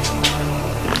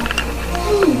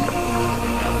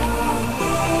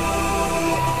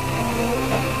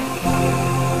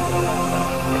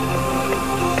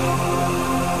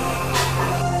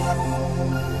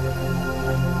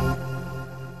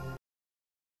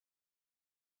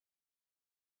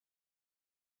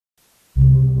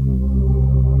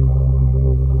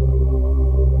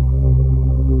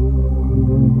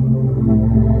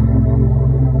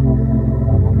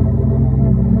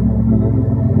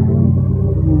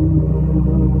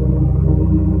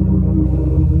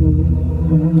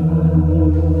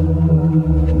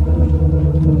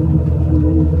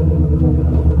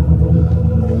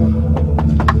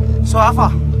 So Alpha,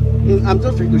 I'm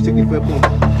just trying to check the weapon.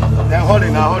 Then hold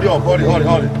it now, hold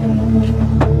it.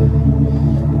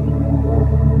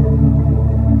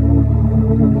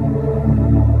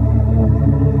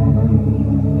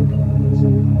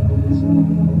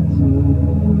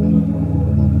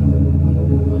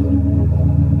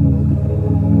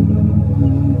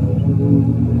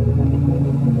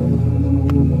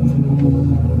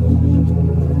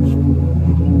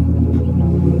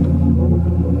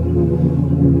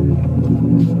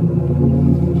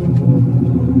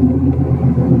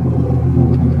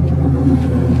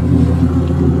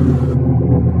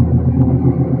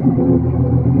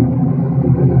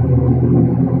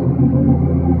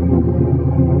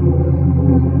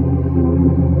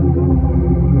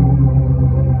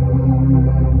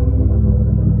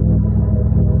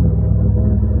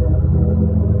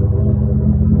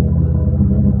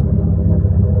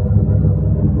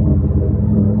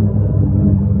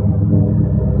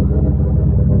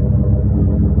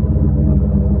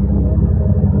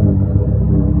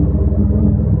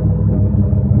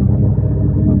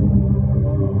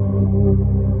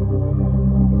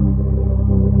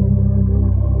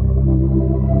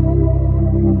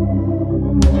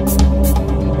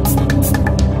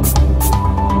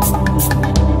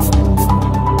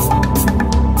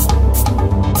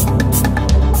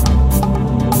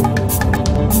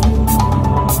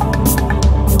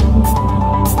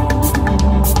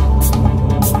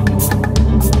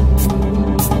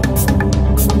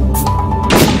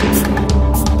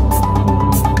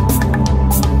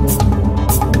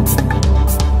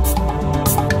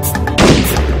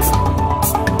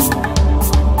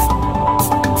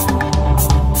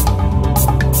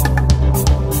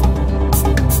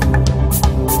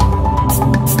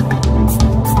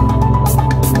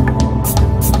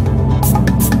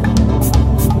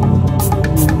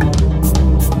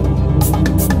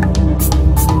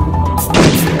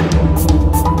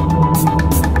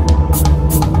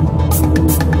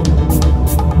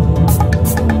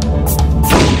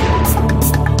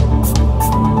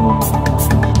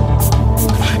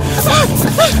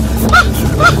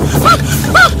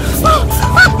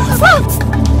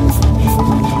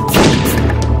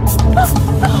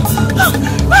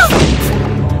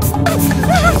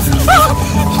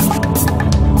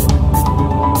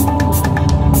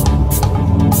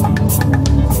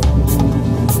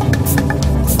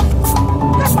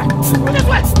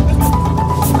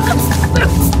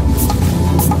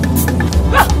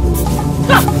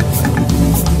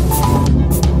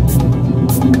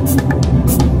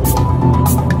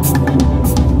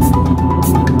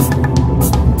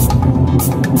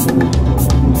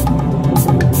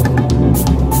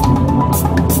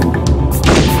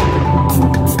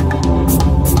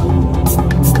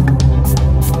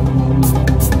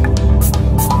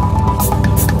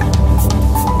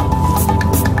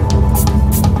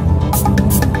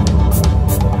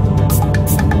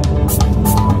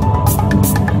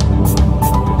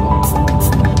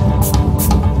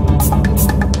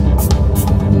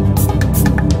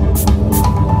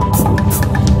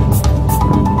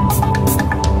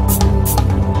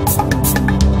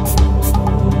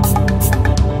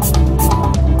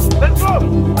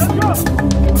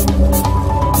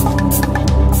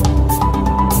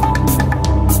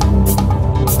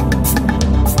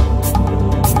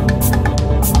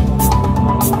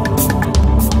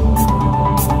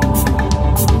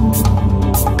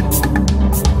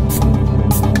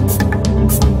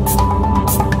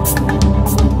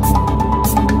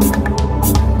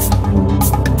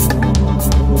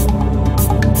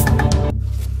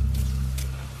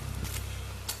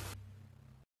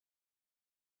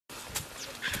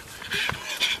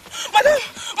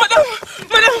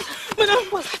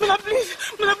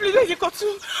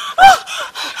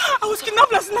 I was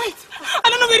kidnapped last night. I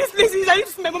don't know where this place is. I need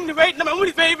to see my mom right now. My mom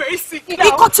is very, very sick.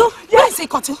 Ikoto? Where is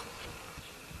Ikoto?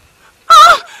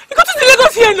 Ikoto is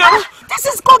Lagos here now. This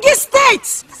is Kogi State.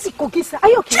 This is Kogi State. Are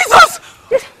you okay? Jesus!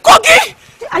 Kogi!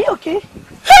 Are you okay?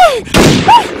 Hey!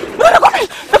 They're coming!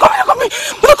 They're coming!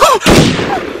 They're coming!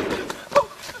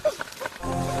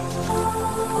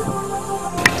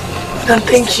 And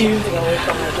thank you.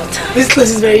 This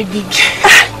clothes is very big.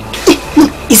 No,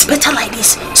 it's better like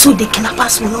this, so the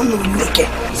kidnappers will not know you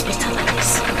again. It's better like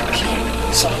this. Okay.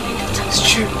 Sorry, it's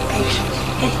true. Thank you.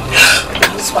 Hey,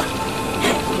 this one.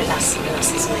 Relax.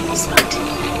 It's my husband.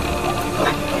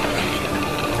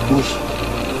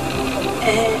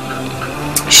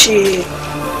 She.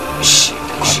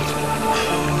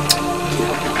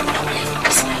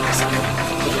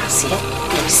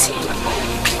 Let me see.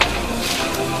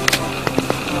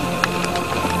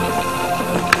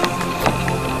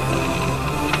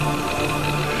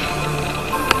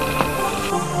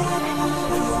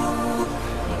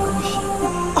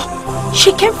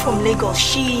 She came from Lagos.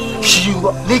 She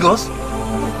Lagos?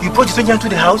 You brought your stranger into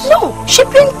the house? No, she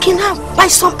been kidnapped by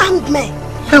some armed men.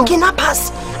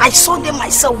 Kidnappers. I saw them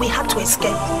myself. We had to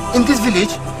escape. In this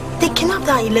village? They kidnapped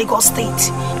her in Lagos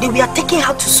State. They were taking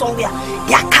her to somewhere.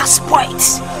 Their car spoiled.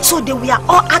 So they were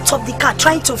all out of the car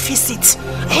trying to fix it.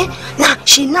 Now,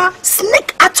 she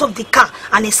sneaked out of the car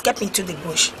and escaped into the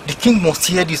bush. The king must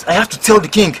hear this. I have to tell the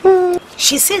king.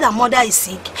 She said her mother is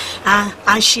sick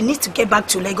and she needs to get back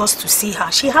to Lagos to see her.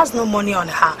 She has no money on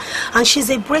her and she's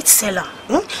a bread seller.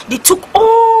 They took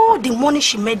all the money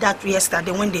she made that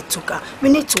yesterday when they took her. We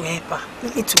need to help her.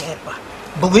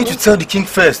 But we need to tell the king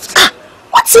first.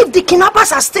 What if the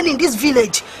kidnappers are still in this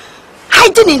village,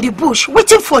 hiding in the bush,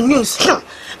 waiting for news?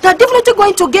 They're definitely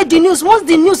going to get the news. Once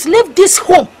the news leave this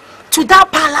home to that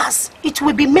palace, it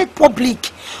will be made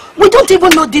public. We don't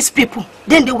even know these people.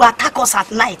 Then they will attack us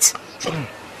at night.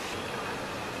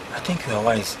 I think you are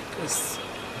wise. Yes.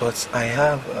 But I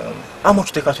have... how much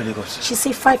to take her to Lagos? She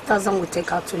said 5,000 will take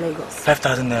her to Lagos.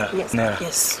 5,000 naira? Yes. Naira.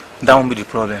 Yes. That won't be the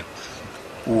problem.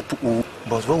 But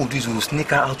what we'll do is we'll sneak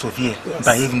her out of here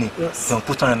by evening. Yes. Then we'll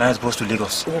put her on a nice bus to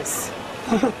Lagos. Yes.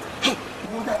 Hey,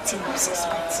 another thing I'm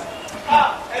suspecting.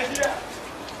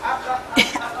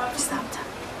 Santa.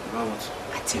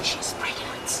 I think she's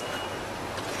pregnant.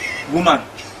 Woman.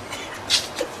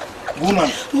 My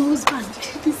husband.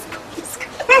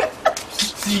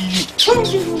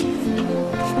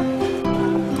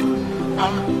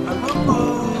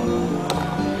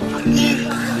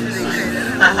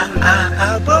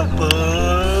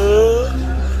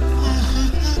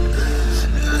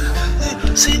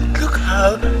 See See, look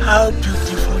how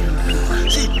beautiful you look.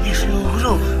 See, if you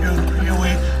grow, you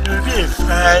will be a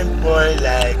fine boy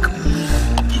like me.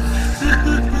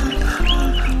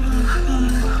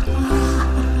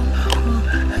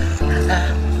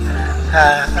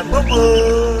 Waka, Bobo!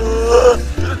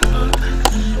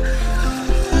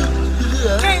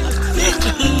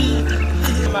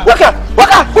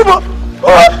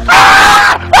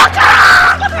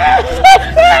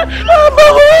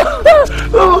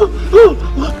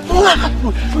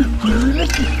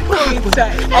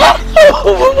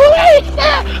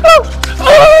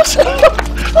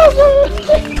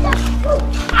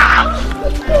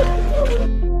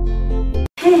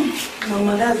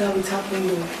 Mama, that's how it happened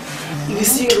though. If you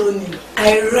see running,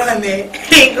 I run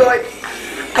Hey God,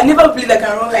 I never believed I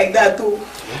can run like that too.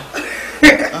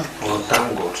 Well,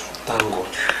 thank God.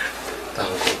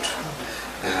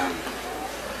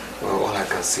 Well, all I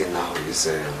can say now is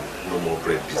no more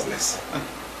bread business.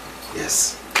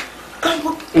 Yes.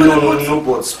 No,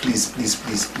 but please.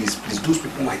 Those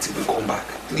people might even come back.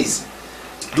 Please.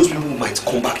 Those people might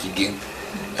come back again.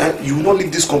 You will not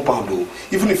leave this compound though.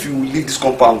 Even if you leave this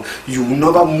compound, you will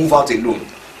never move out alone.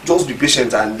 Just be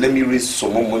patient and let me raise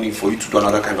some more money for you to do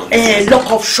another kind of business.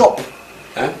 Lock up shop.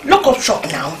 Lock up shop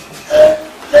now.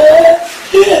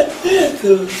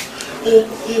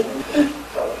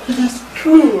 It's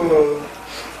true.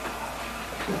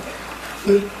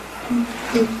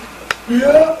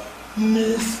 Yeah,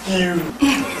 miss you.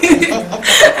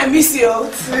 I miss you all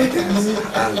too.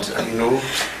 And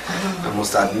I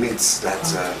must admit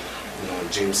that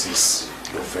James is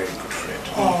your very good friend.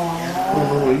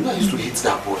 No, I used to hate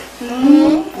that boy.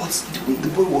 But the way the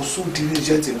boy was so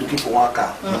diligent in looking for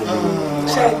Waka. I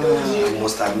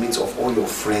must admit, of all your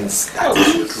friends, that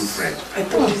is your true friend. I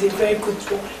thought he's a very good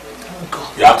boy.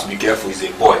 You have to be careful, he's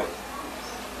a boy.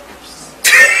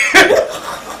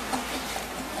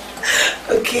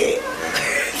 Okay.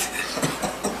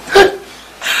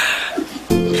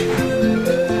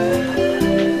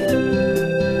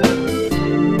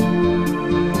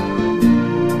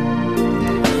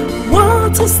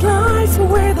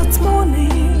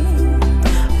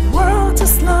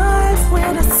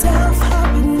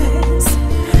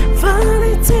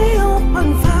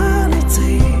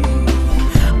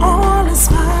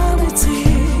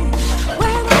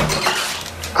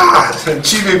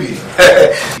 Chi baby.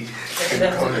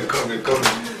 Come in. I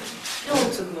don't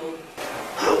want to go.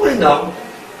 Why now?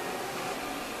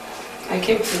 I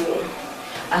came to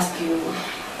ask you.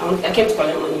 I came to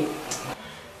collect money.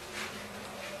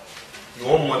 You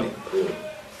want money?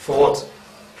 For what?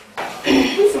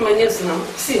 For my nails now.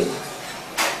 See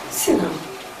now.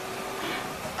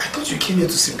 I thought you came here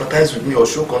to sympathize with me or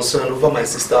show concern over my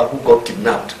sister who got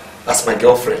kidnapped as my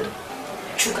girlfriend.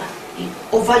 Chuka,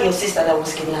 over your sister that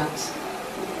was kidnapped.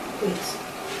 Wait,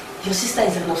 your sister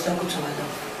is an obstacle to my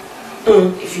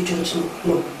love. If you don't know,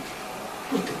 no.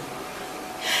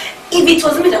 If it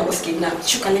was me that was kidnapped,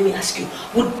 Chuka, let me ask you,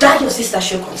 would that your sister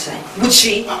show concern? Would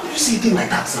she? How would you see it like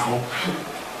that now?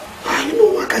 You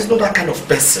know, Waka is not that kind of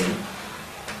person.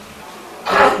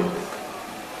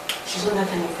 She's not that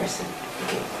kind of person.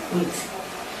 Okay, wait.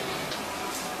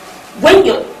 When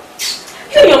you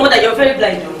and your mother, you're very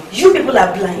blind though. You people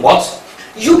are blind. What?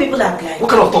 You people are blind. What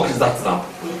kind of talk is that now?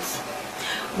 Wait.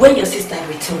 When your sister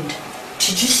returned,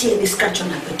 did you see any scratch on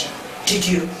her body? Did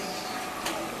you?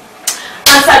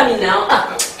 Answer me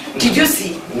now. Did you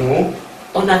see? No.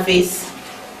 On her face?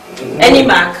 No. Any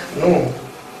mark? No.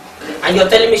 And you're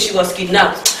telling me she was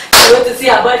kidnapped? You went to see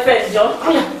her boyfriend, John?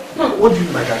 What do you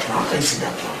mean by that now? How can you see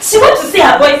that now? She went to see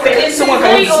her boyfriend. Someone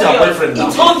can see her boyfriend now.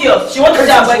 It's obvious. She went to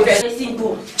see her boyfriend.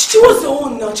 Chichi, what's your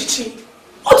own now, Chichi?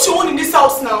 What's your own in this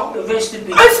house now? You're very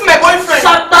stupid. I see my boyfriend.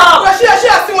 Shut up! She has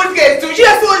seen what guys do. She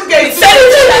has seen what guys do.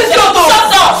 Shut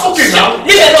up! Okay now.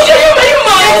 Leave it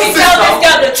alone. Tell this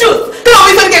girl the truth. Tell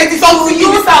me something is all you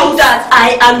in this house. That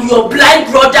I am your blind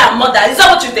brother and mother. Is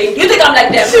that what you think? You think I'm like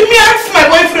them? See me, I see my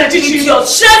boyfriend, Chichi. Tell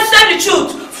the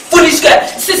truth. Foolish girl.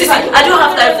 See, I don't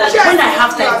have time for you. When I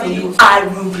have time for you, I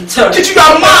will return. Chichi, you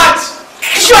are mad.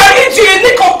 You are into a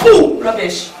nick of poo.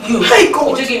 Rubbish. You. Hey,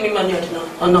 God. Did you give me money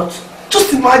or not?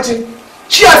 Just imagine.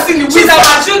 She has seen the wizard.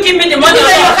 Did you give me the money or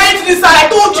not? You're kind to this side. I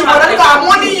told you, but I'm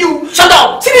warning you. Shut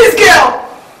up. See this girl.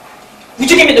 Did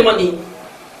you give me the money?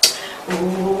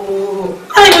 Oh.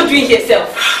 What are you even doing here, self?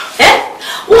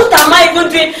 What am I even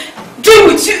doing?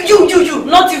 Doing with you,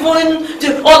 not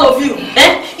even all of you.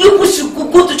 You should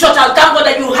go to church and thank God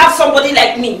that you have somebody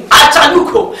like me.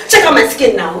 Achaluko. Check out my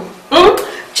skin now.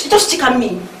 Just check at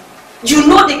me. You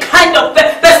know the kind of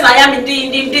person I am in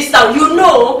this town. You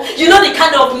know the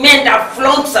kind of men that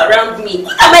flaunts around me.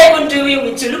 What am I even doing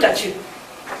with you? Look at you.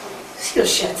 See your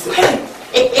shirt.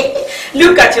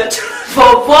 Look at your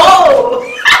bobo.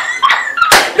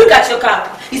 Look at your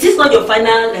cap. Is this not your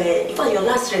final, in fact, your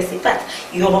last dress? In fact,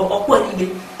 your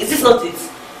Okwalibe. Is this not it?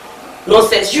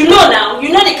 Nonsense. You know now. You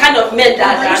know the kind of men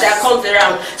that comes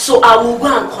around. So I will go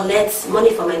and collect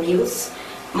money for my nails,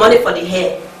 money for the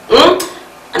hair,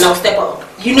 and I'll step up.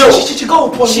 You know. Chichi,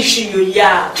 God will punish you.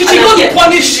 Yeah. Chichi, God will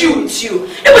punish you.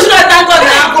 People should not thank God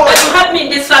now that you have me in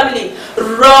this family.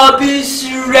 Rubbish,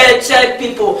 wretched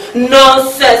people,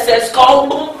 nonsense,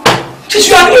 Chichi,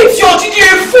 you are an idiot. Chichi,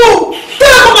 you're a fool. Tell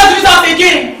her come back to this house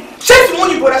again. Share some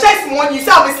money, brother. Share some money. You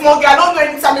say I'm a small girl. I don't know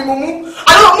anything. I'm a mumu.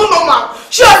 I don't know no man.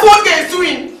 She has what girl is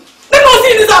doing. Let me not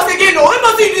see in this house again. No, let me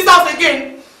not see in this house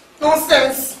again.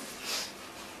 Nonsense.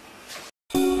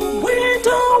 Where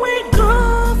do we go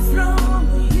from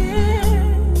here?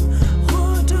 Who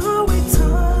do we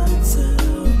turn to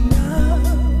now?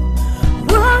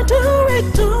 What do we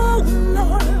do,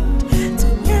 Lord, to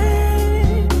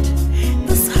end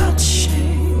this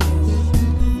hardship?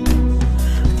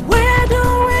 Where do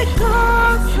we go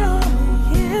from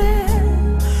here?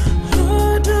 Who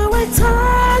do we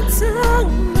turn to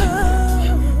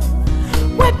now?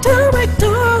 What do we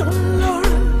do, Lord,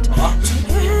 to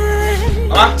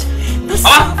end the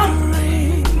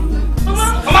suffering?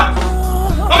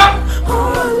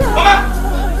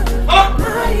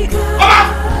 My God,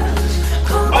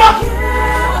 come here.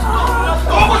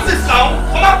 What's this now?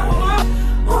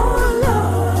 Oh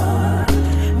Lord,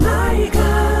 my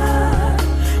God,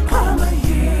 come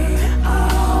here,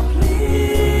 oh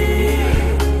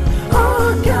please. Oh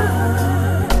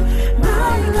God,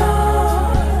 my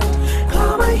Lord,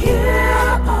 come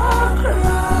here, oh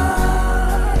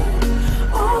cry.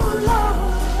 Oh Lord.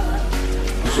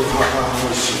 So how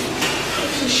is she?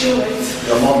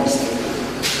 Your mom is still.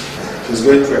 She's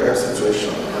going through a health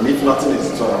situation, and if nothing is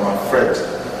done, I'm afraid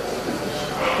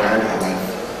behind her life.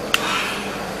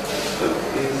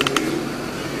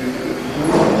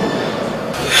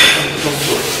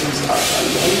 Doctor, please,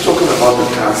 are you talking about the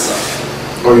cancer?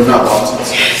 Or you know about it?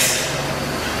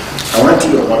 I went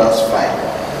through your mother's file.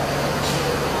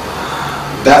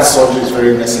 That surgery is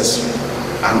very necessary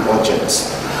and urgent.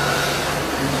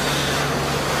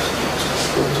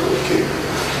 Okay,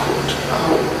 good.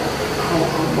 How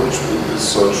How much will this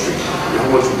surgery, how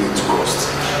much will it cost?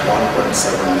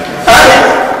 1.7 million.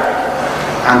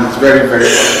 And it's very,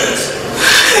 very urgent.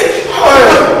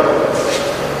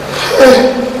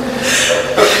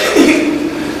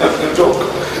 Doc,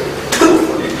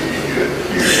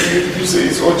 you say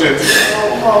it's urgent.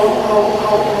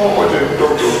 How urgent,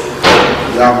 doctor?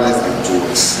 You have less than 2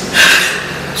 weeks.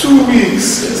 2 weeks?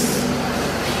 Yes.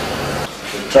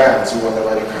 Try and do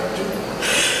whatever you can do.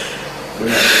 We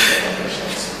are taking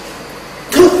patients.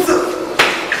 Doctor,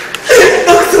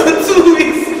 2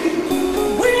 weeks.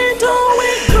 Where do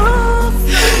we go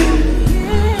from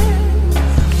here?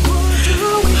 What do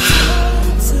we go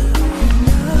to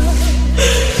now?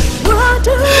 What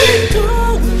do we do,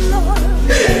 Lord,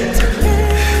 to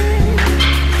end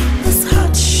this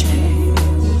hardship?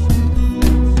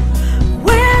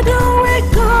 Where do we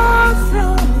go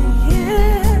from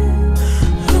here?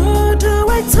 Who do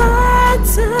we turn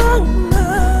to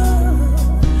now?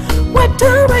 What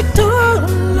do we do,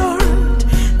 Lord,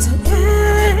 to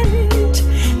end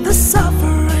the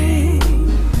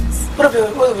sufferings? What of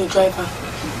your driver?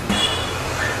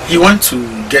 You want to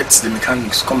get the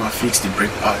mechanics come and fix the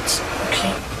brake pads.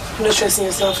 Okay. You're not stressing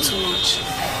yourself too much.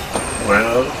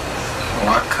 Well,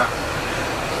 Waka,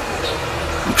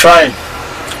 I'm trying,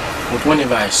 but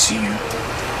whenever I see you,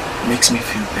 it makes me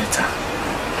feel better.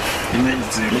 It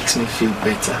makes me feel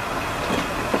better.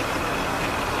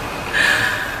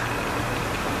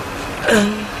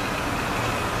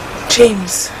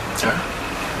 James.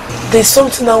 There's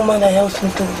something that woman that helped me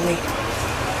told me.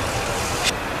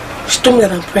 She told me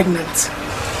that I'm pregnant.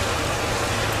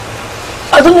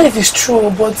 I don't know if it's true,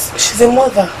 but she's a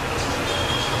mother.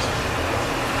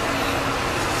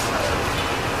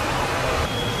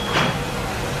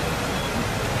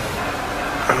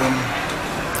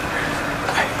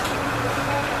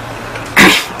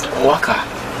 Waka.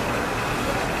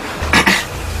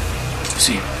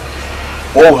 See,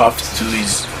 what we have to do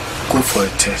is go for a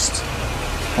test,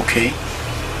 okay?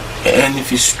 And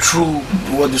if it's true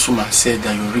what this woman said,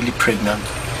 that you're really pregnant,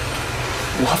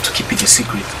 we'll have to keep it a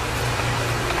secret.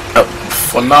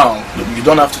 For now, you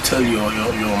don't have to tell your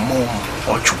mom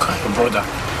or Chuka, your brother,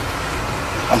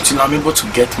 until I'm able to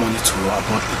get money to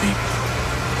abort the baby.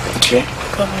 Okay?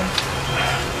 Come on.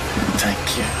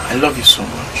 Thank you. I love you so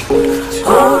much.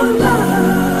 Oh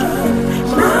Lord,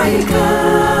 my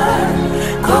God,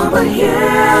 come and hear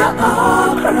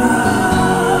our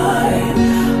cry.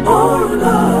 Oh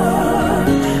Lord,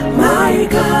 my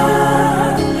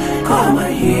God, come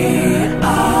and hear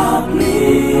our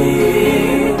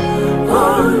plea.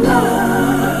 Oh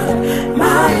Lord,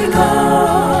 my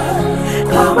God,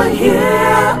 come and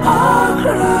hear our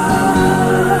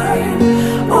cry.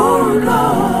 Oh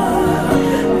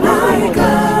Lord, my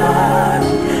God,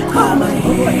 come and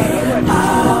hear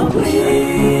our plea.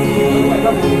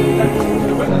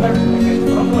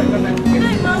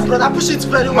 Brother, push it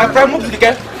very well. My friend, move to the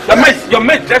car. Your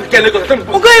mate drive the car. Lagos. Tell me.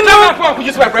 Okay, ma. Come on, could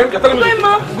you see my friend? You're telling me. Okay,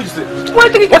 ma. Could you see? Why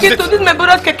take it to this my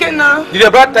brother's keke now? Did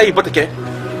your brother tell you bought the car?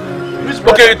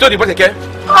 Okay, you told you bought the car.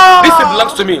 Oh. This thing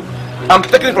belongs to me. I'm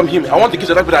taking it from him. I want to give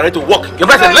the people that are ready to work. Your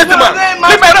brother said, listen, man.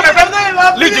 Leave my road, my friend.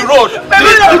 Leave the road.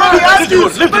 Leave the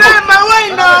road. Leave the road.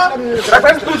 My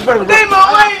friend, push my road.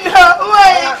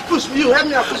 Push me, you help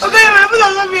me. Push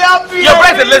me. Your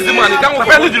brother said, listen, man. My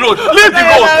friend, leave the road. Leave the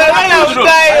road. Leave the road.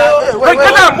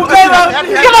 Get down, move this thing.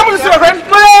 Get down, move this thing, my friend.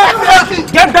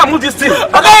 Get down, move this thing.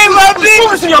 Okay, ma, please.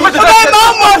 Move this thing, your mate. Okay,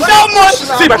 ma, how much?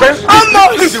 See, my friend.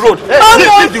 Leave the road.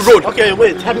 Leave the road. Okay,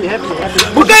 wait. Help me. Okay,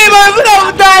 ma, we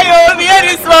don't die. We hear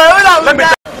this one. Let me.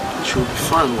 She'll be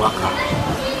fine, Waka.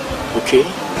 Okay?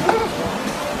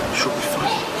 She'll be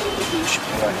fine. She'll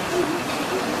be fine.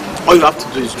 All you have to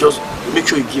do is just make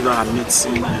sure you give her a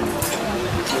medicine and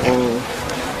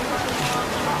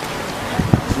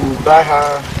you buy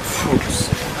her fruits.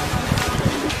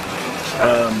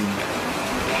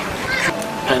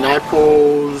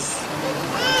 Pineapples,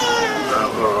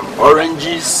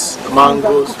 oranges,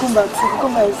 mangoes.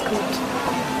 Cucumber is good.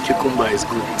 Cucumber is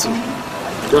good too.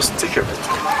 Just take care of it.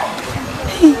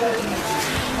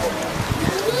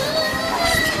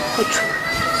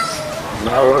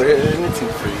 Now, anything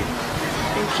for you.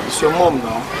 Thank you. It's your mom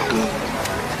now.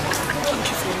 Thank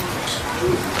you very much.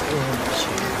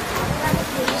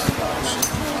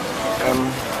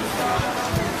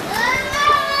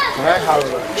 Can I have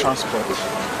transport?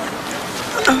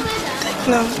 Take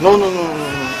now. No.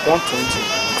 120.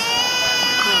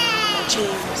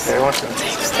 James. Yeah,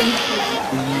 120. Thank you.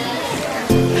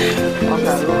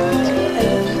 Okay.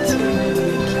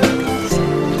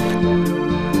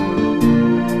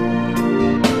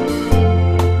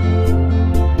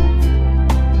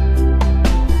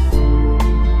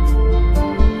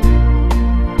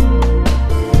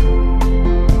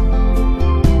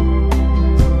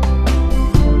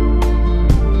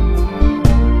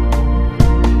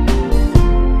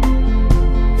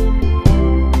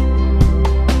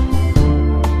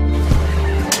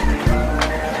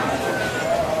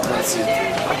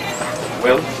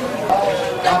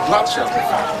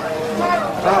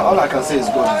 all I can say is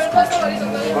God is good.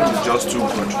 God is just too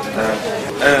good.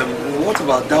 What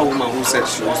about that woman who said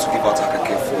she wants to give out her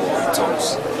cake for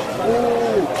returns?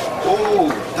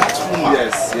 Oh, that woman.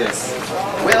 Yes.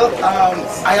 Well,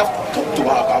 I have talked to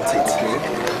her about it. Okay.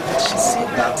 She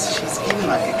said that she's giving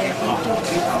her cake out of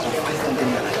 3,500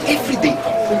 naira every day.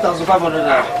 3,500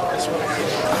 naira.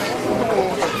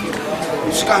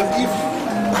 If she can give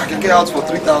her cake out for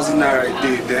 3,000 naira a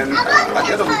day, then at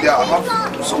the end of the day I'll have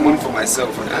some money for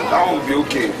myself, and that will be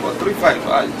okay. But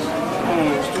 3,500,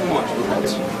 it's too much.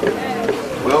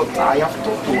 Well, I have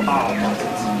talked to her about it.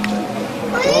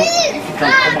 Well, if you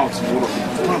can come out tomorrow,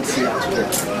 come and see her today.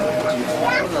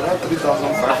 That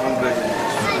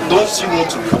 3,500. Don't you want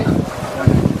to come?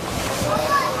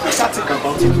 Let's think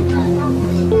about it.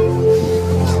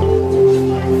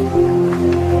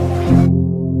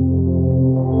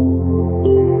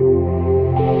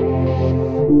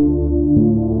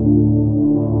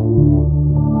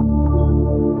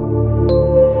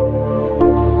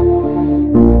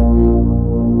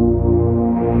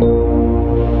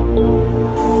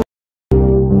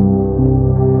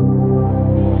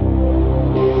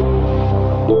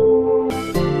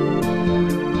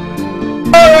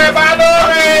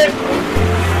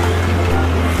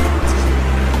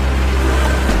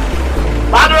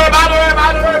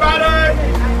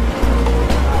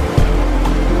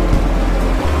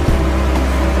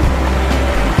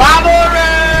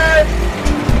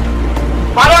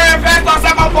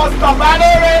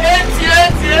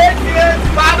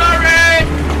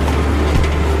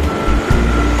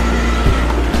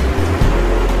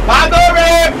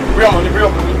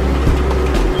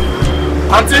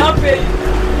 Auntie?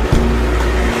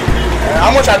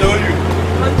 How much I owe you?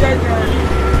 100 naira.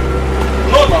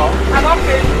 No, no. I'm not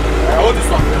paying. I hold this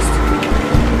one first.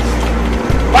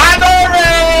 Badore!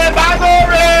 I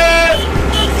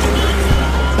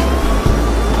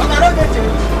don't get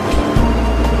change.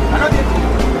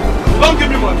 Don't give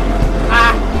me money.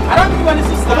 I don't give you money,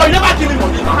 sister. But you never give me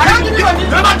money now. I don't give you money.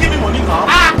 You never give me money now.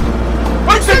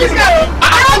 What you say this guy?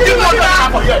 I don't give you money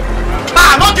for here.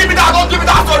 Don't give me that, don't give me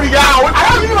that, sorry, yeah. I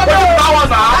don't give you money. That one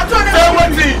now. Say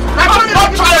what it is.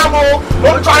 Don't try him,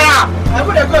 don't try him. I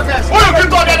put a good test. Who you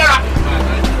give to that?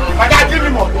 My guy, give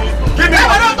me money. Give me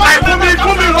money.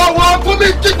 Put me wrong, put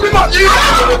me, give me money. Give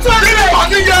me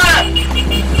money, yeah.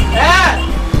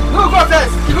 No go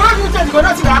test. You go do test, you go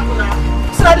not see that happen now.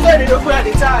 See that they don't put at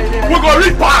the time. We go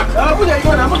read back. Put the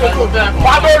gun, put the gun.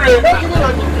 Badore. Don't give me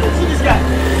money. See this guy.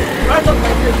 Right up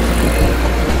my face.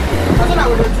 I thought I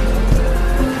would do.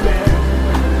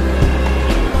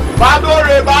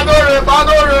 Badore.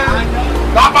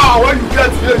 Papa, when you get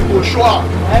here, you go show up.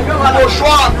 You go show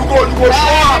up.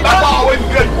 Papa, when you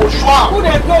get, you go show up. Who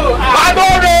they go?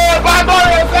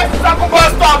 Badore. First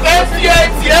bus stop. 80.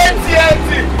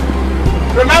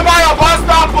 Remember your bus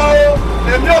stop, oh.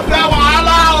 The new fair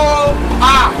wahala, oh.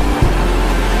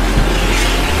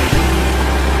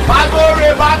 Badore.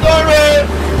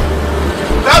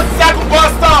 First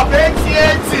bus stop.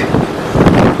 80.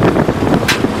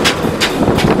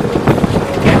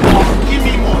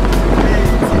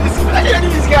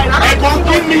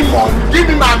 Give me money. Give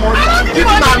me my money. Give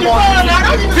me my money.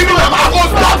 I go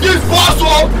stop this bus,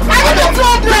 oh.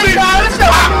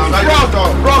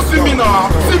 Bro, see me now.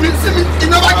 See me. You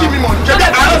never give me money.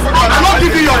 I'm not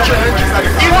giving you your change.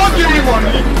 You don't give me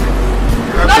money.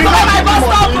 That's not my bus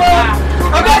stop, bro.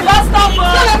 Okay, bus stop, bro.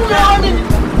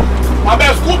 I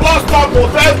bet school bus stop,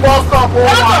 first bus stop,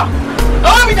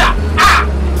 don't me that. I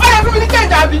have to be the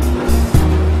change, Abby.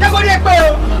 They're going to get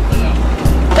paid.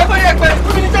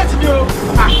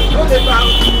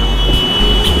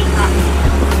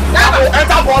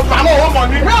 Enter bus, I don't want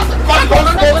money.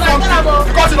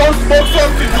 Because you don't smoke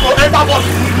something, you go enter bus.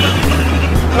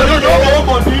 You don't want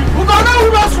money. We don't know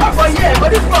who knows what for here, but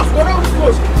this bus, we don't know who's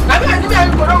close. I mean, I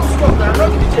don't know who's close, but I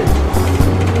don't give you change.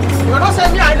 You don't say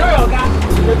me, I know your guy.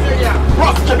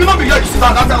 Bro, can you not be here to sit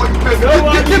down? That's how you pay me.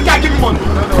 This guy give me money.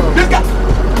 This guy.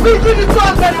 We give you 200,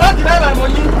 you want to buy my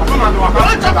money.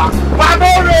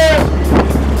 Badore.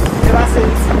 Never say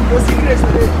it. Go see grace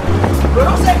today. Go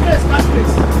don't say grace, pass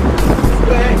grace. Go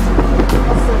ahead.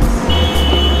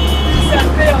 Please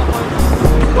pay your money.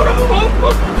 Go.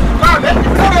 Come, if you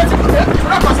don't get it, if you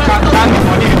don't consider money.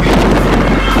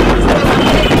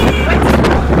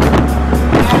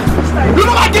 You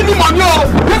never give me money, oh.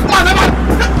 This man never.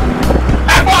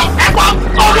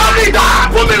 Don't need that.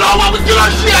 Put me on what we do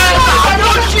not share.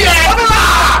 Don't share.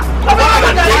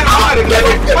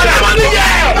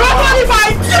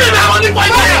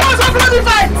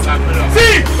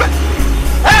 See,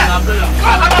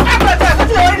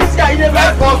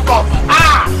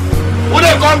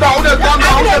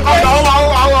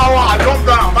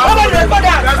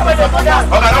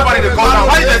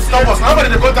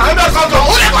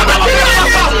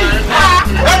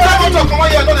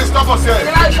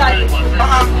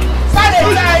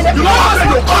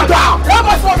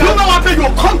 you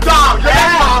come down.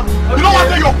 You don't want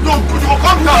to you will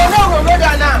come down. No,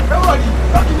 now. Don't worry.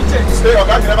 Don't give me change. Say your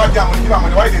guy never give money. Give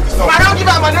money. Why did you stop? I don't give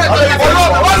her money. I don't give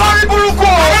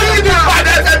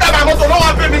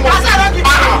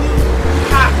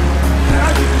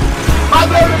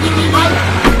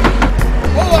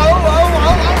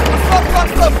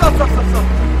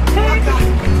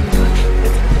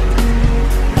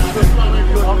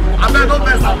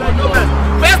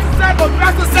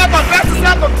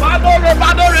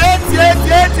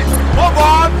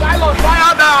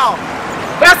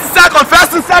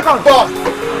First and second.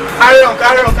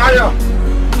 Carry on.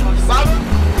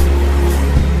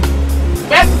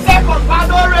 First and second.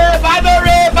 Badore.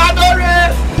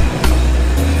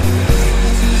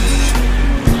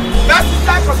 First and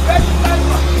second.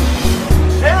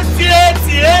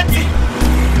 80.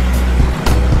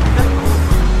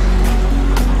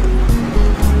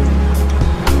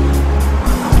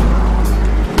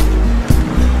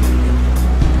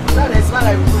 That is not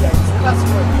like we do that. That's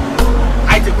what I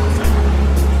take it.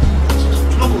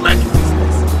 You don't like your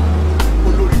business.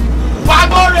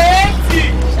 Badore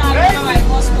 80.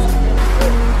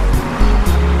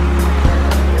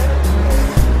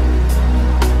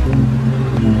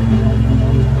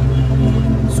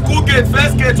 School gate,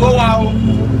 first gate, oh wow.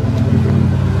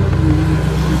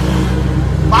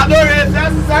 Badore,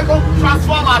 first second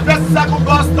transformer, first second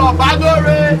bus stop,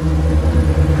 Badore.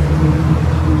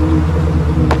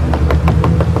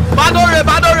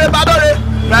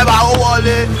 Driver, oh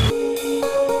wọlé.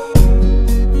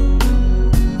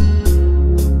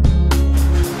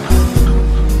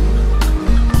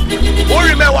 Who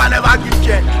remember never give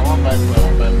check?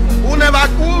 Who never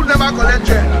collect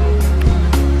check?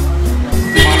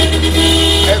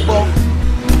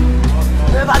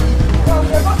 Never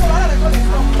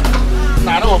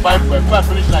Nah, I don't buy for it. Go and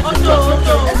finish like this.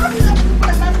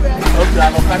 Okay, I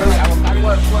will carry.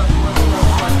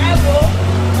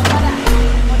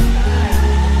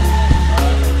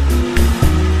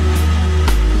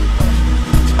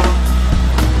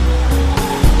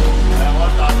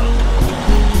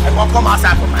 Come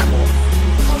outside for my boss.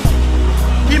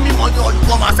 Give me money or you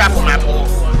come outside for my boss.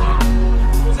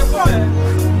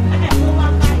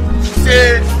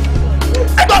 Say,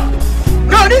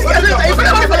 no, this guy is for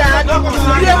that.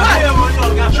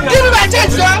 Give me my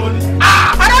change, sir.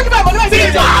 I don't give my money.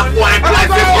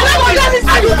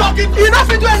 Are you talking? You not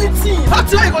do anything. How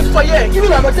do I go to for here? Give me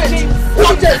my change.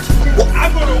 What change?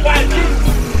 I'm going to buy this.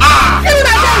 Give me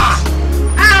my change.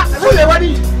 Who the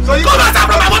money? So you come outside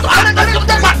from my boss.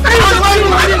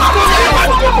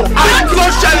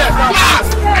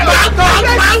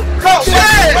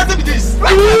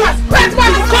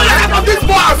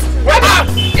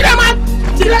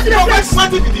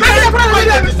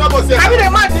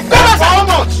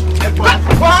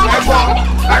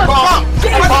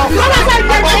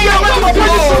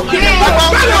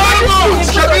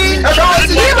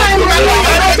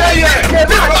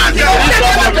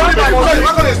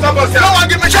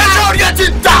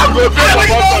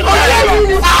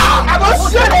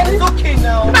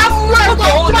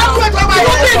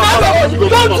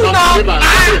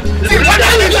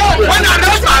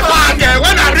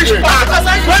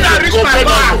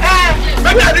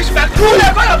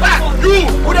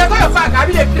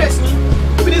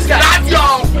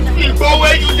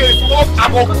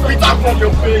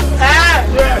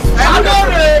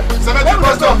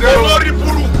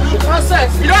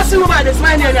 You don't see woman that's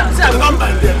mine here now. See, I'm not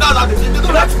mine there. No, they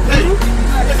don't like to pay.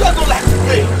 They just don't like to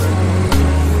pay.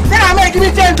 Tell her, make me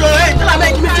change, hey. Tell her,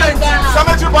 make me change.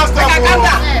 Cemetery bus stop.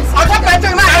 I'll talk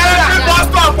to my Cemetery bus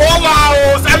stop. Oh wow.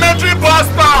 Cemetery bus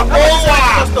stop. Oh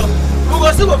wow. We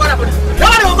go see what God for this.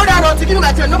 Nobody will go down to give me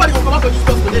my change. Nobody will come up for this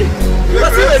bus today. You go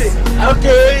see where it.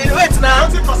 Okay, wait now.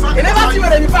 You never see where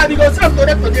they before because I'm to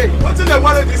them today. What's in the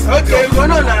wallet this? Okay, we go on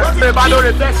now.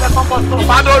 Badore, first second bus stop.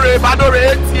 Badore,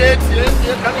 80.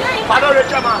 Badore,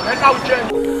 Chama. Let's how we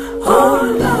change. Oh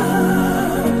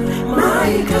Lord, my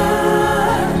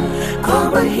God,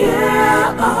 come and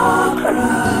hear our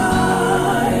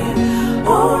cry.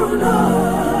 Oh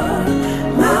Lord,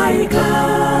 my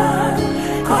God,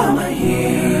 come and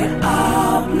hear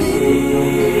our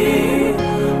plea.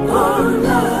 Oh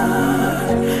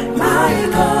Lord, my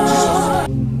God.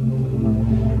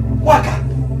 Waka,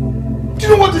 do you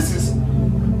know what this is?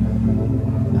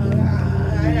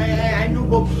 I know,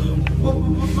 but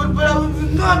I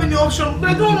don't have any option. But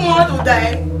I don't want to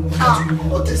die.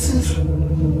 What this is?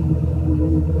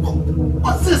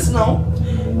 What's this now?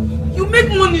 You make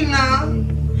money now.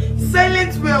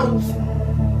 Silent wealth.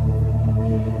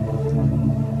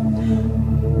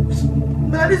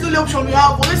 But I This is the only option we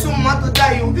have. Unless your mama to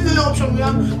die, this is the only option we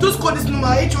have. Just call this number,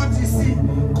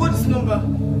 HOTC. Call this number.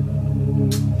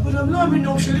 But I'm not having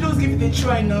no option. Let us give it a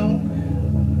try now.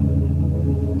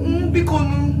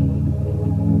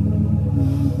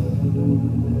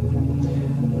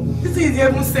 This is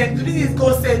heaven sent. This is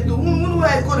God sent. Where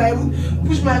I go, I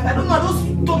push my. I don't know. I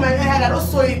just told my head. I just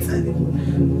saw it.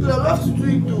 But I have to do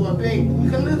it though. I beg. We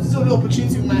can let this only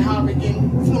opportunity we might have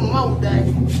again. If no, mama will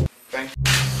die. Thank you.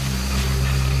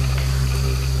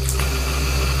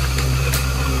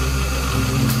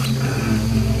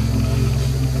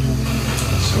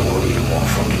 So what do you want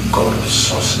from the God of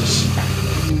sources?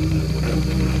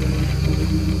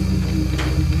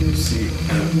 You see,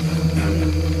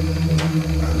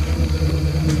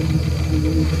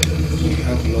 we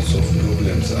have lots of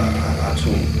problems at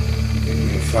home.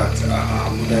 In fact,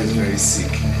 our mother is very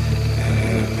sick.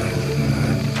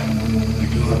 We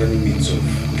don't have any means of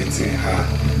getting her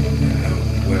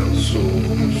well, so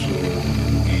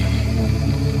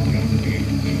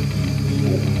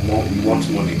we want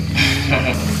money.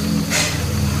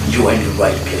 You are in the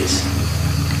right place.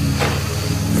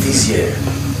 This year,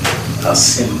 a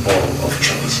symbol of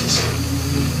choices.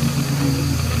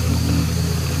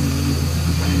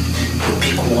 You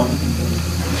pick one,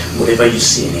 whatever you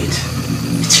see in it,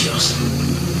 it's yours.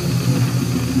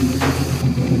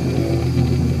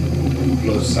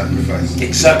 Blood sacrifice.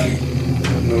 Exactly.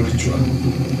 No ritual.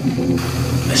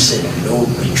 I said no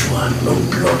ritual, no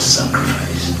blood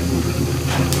sacrifice.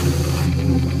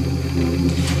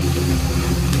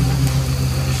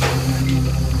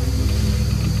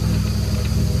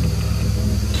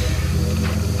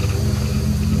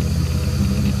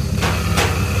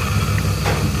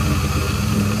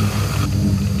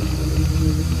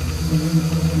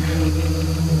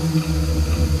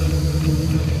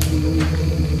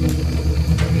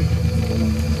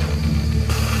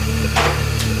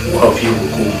 One of you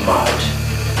will go mad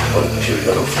for a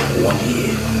period of 1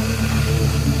 year.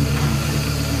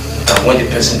 And when the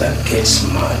person that gets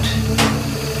mad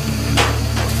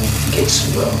gets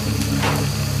well,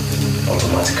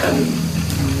 automatically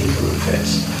it will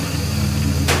reverse.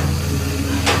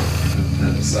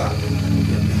 Sir,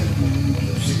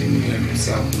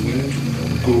 we need to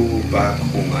go back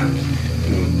home and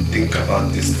think about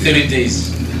this thing. 30 days.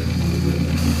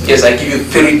 Yes, I give you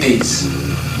 30 days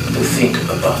to think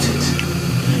about it.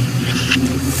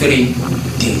 3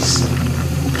 days.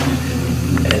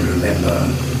 And remember,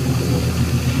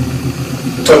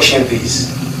 touching this,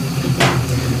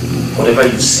 whatever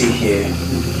you see here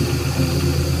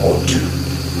or do,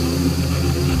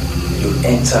 you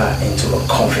enter into a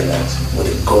covenant with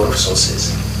the God of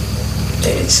sources,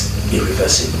 and it's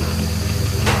irreversible.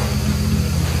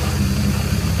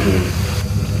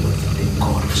 With the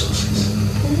God of sources.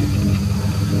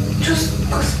 Just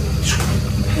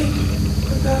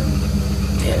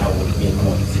then I will make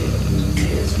one thing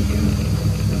clear to you.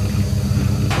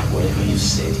 Whatever you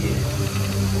said here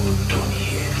or done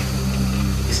here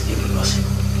is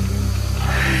irreversible.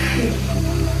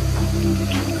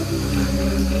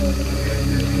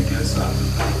 Yes, sir.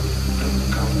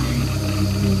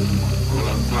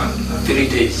 3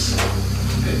 days.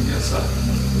 Yes, sir.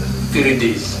 3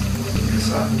 days. Yes,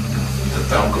 sir. The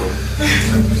time go.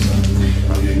 Thank you,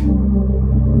 sir.